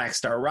from Black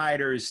Star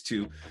Riders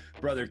to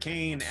Brother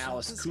Kane,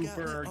 Alice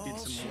Cooper, did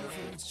some more.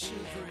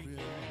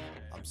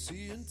 I'm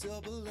seeing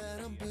double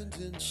and I'm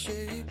bending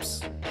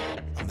shapes.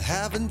 I'm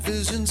having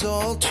visions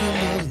all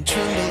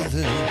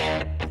trembling.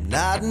 I'm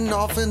nodding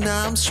off and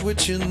I'm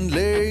switching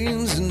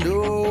lanes. And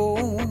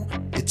oh,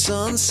 it's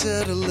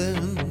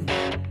unsettling.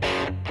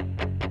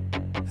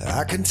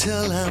 I can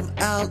tell I'm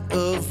out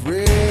of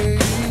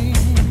range.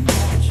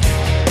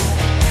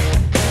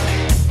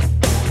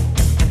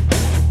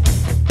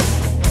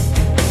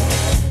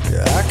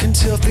 I can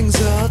tell things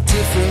are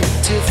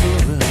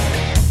different.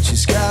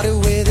 She's got a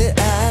way that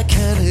I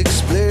can't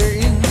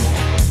explain.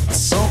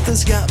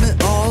 Something's got me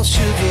all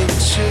shivering.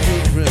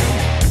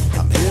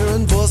 I'm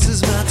hearing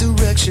voices, my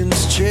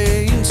directions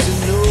change. To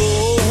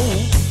know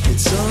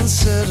it's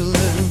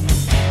unsettling.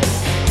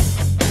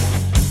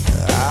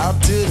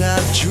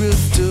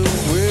 drift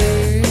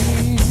away.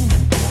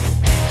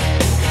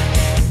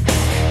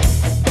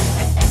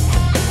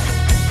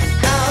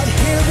 Out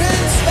here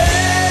in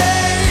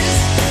space,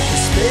 the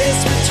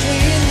space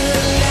between the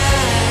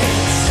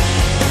lines,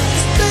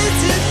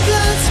 space it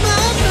blurs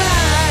my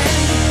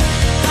mind.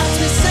 Has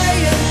me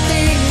saying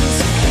things,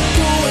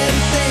 doing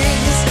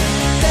things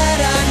that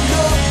I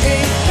know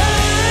ain't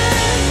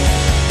right.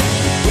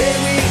 Where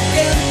we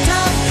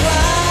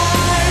intertwine,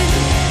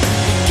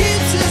 it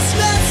keeps us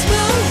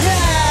mesmerized.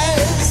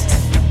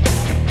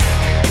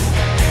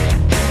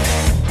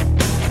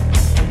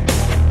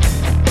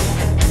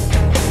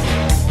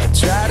 I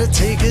try to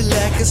take it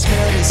like it's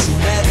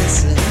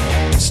medicine.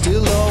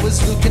 Still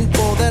always looking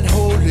for that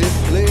holy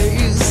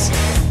place.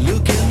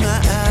 Look in my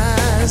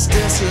eyes,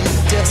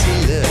 desolate,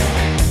 desolate.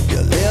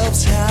 Your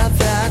lips have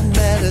that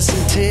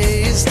medicine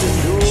taste,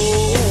 and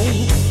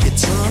oh,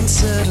 it's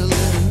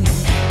unsettling.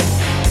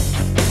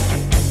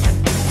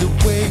 The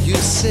way you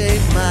say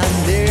my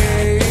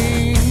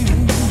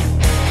name.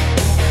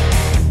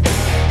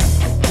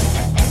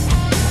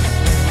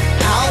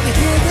 Out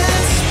here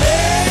in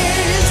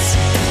space,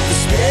 the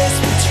space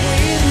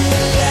between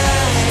the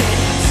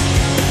lines,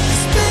 the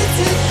space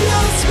it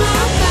blows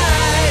my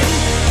mind.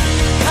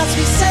 Has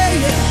me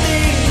saying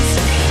things,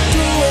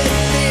 doing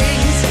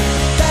things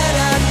that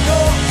I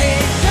know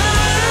ain't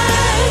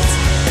right.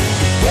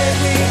 Where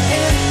we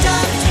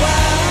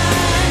intertwine,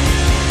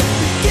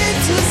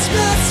 keeps us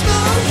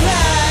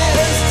mesmerized.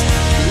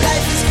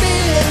 Life is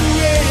feeling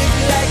rigged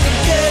like I'm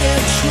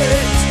getting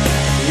tricked,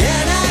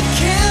 and I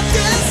can't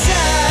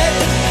decide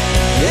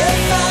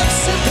if I've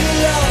simply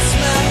lost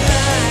my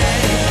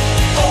mind.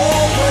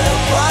 Oh, when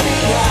I'm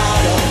running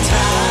out of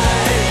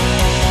time.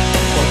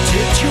 Or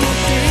did you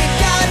think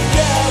I'd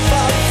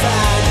never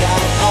find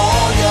out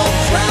all your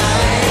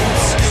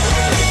crimes?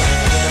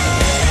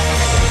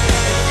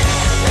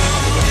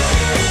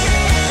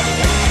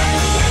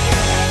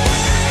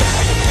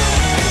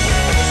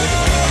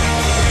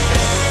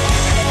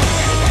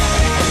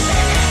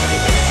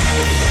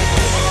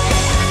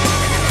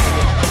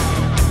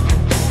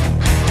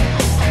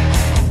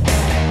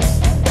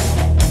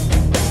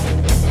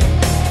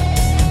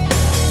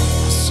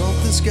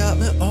 Something's got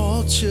me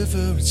all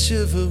shivering.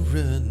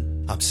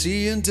 I'm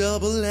seeing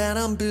double and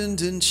I'm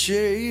bending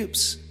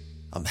shapes.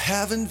 I'm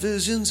having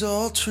visions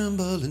all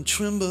trembling.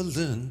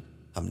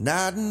 I'm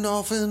nodding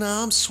off and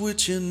I'm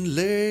switching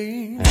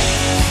lanes.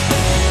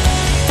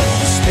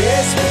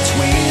 Space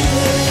between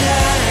the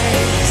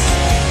lines,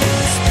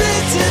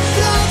 space it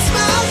blows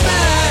my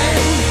mind.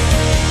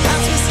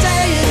 As we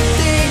saying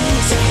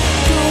things,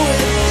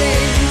 doing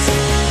things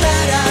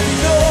that I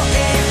know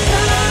ain't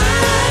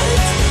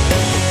right.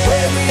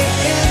 Where we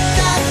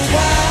intertwine,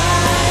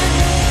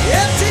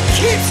 it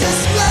keeps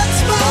us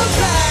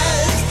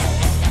mesmerized.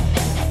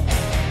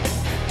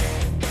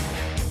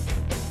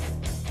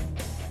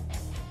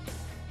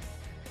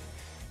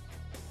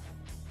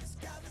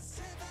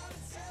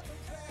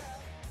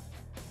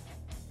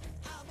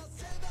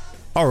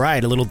 All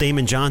right, a little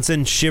Damon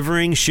Johnson,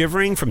 Shivering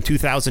from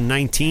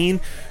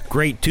 2019.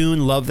 Great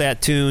tune, love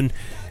that tune.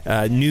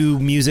 New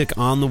music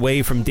on the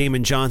way from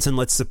Damon Johnson.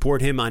 Let's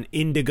support him on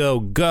Indigo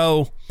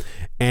Go.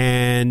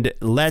 And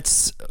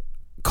let's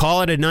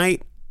call it a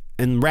night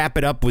and wrap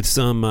it up with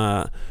some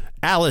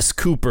Alice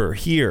Cooper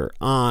here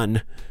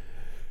on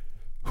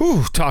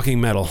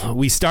Talking Metal.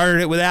 We started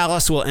it with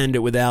Alice, we'll end it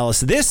with Alice.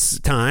 This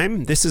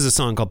time, this is a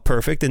song called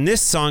Perfect, and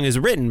this song is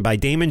written by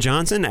Damon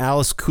Johnson,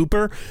 Alice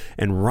Cooper,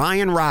 and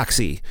Ryan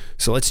Roxy.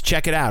 So let's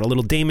check it out. A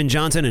little Damon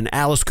Johnson and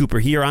Alice Cooper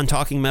here on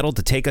Talking Metal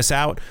to take us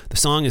out. The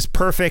song is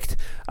Perfect.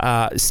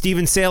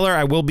 Steven Saylor,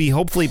 I will be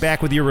hopefully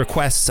back with your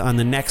requests on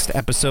the next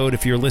episode.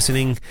 If you're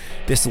listening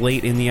this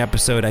late in the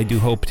episode, I do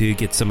hope to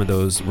get some of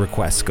those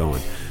requests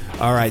going.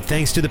 All right,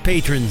 thanks to the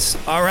patrons.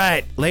 All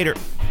right, later.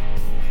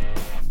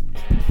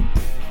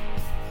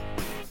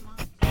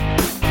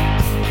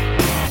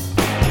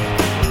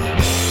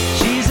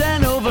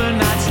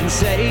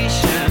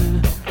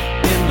 In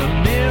the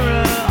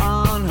mirror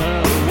on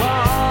her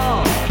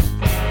wall,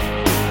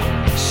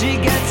 she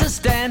gets a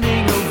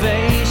standing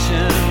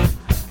ovation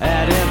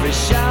at every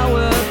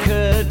shower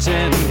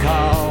curtain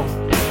call,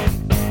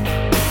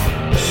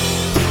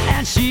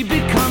 and she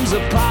becomes a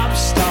pop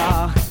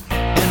star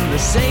in the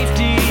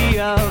safety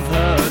of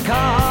her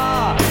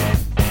car,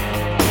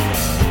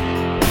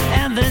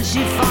 and then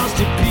she falls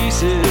to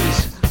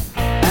pieces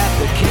at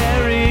the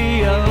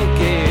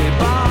karaoke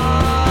bar.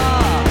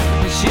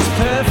 She's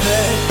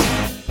perfect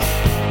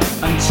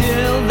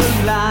until the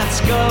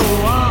lights go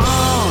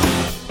on,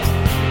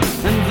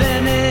 and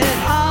then it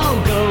all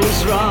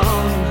goes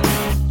wrong,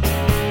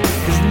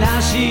 'cause now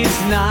she's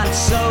not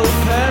so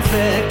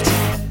perfect.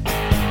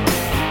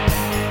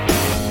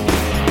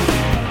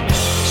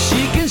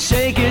 She can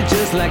shake it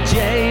just like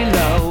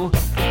J-Lo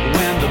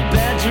when the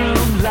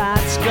bedroom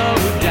lights go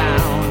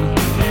down,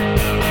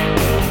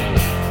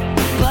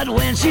 but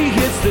when she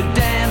hits the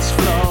dance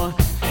floor,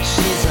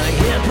 she's a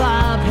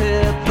hip-hop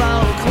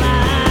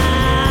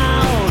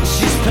clown.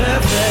 She's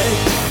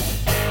perfect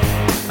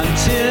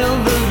until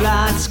the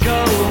lights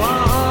go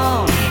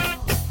on,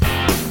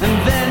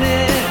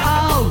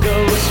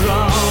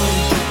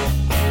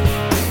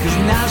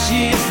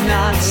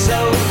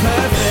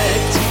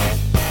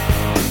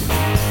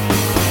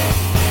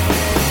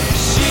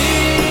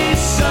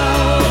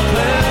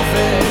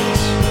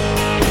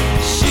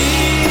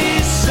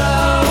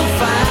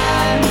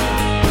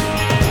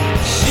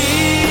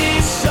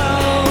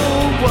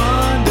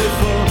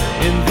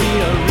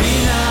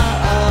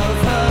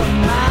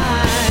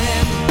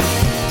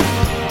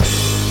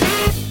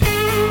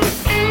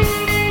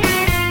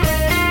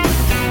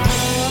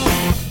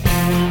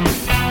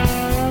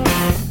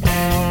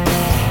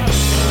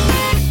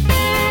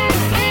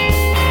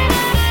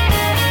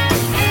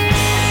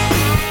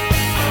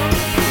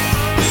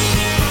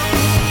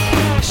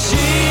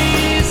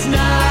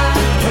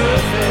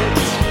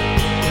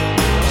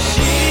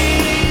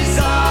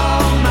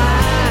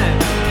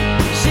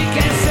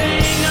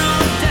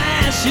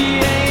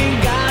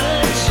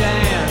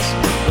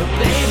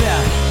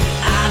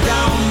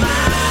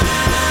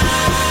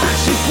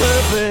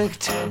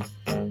 perfect.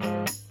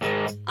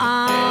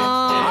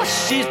 Ah,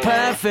 she's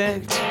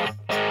perfect.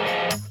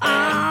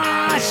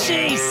 Ah,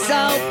 she's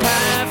so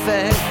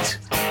perfect.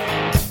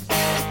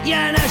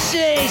 You know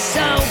she's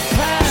so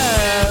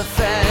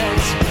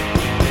perfect.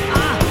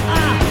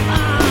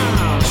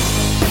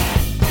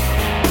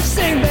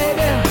 Sing,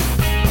 baby.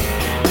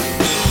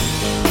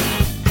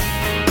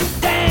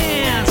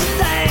 Dance,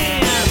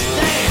 dance,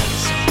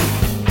 dance.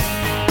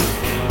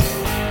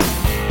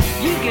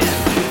 You can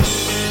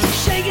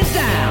shake it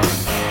down.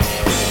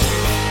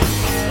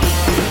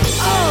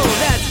 Oh,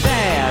 that's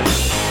bad.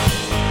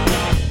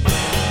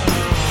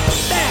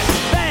 That's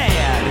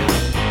bad.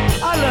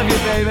 I love you,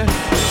 baby.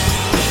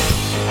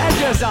 That's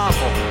just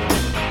awful.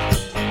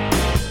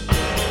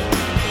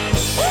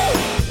 Woo!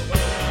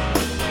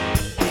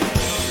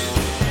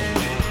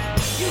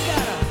 You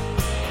gotta.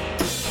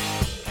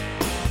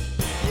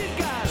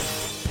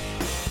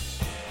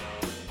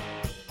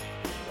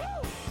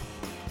 Woo!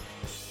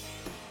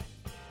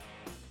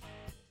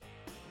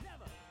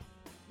 Never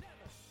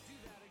do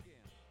that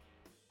again.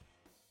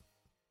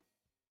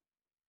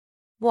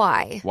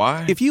 Why?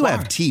 Why? If you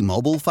have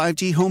T-Mobile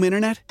 5G home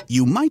internet,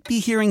 you might be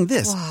hearing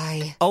this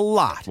Why? a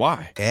lot.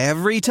 Why?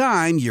 Every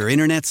time your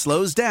internet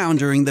slows down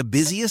during the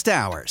busiest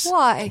hours.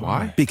 Why?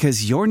 Why?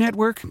 Because your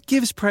network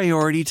gives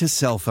priority to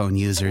cell phone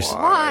users.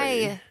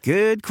 Why?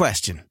 Good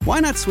question. Why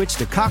not switch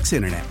to Cox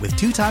Internet with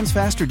 2 times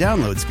faster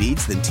download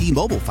speeds than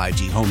T-Mobile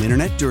 5G home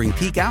internet during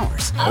peak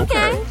hours?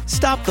 Okay.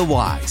 Stop the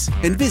whys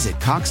and visit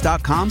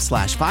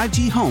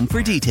cox.com/5G home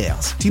for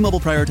details. T-Mobile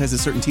prioritizes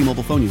certain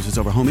T-Mobile phone users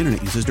over home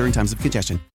internet users during times of congestion.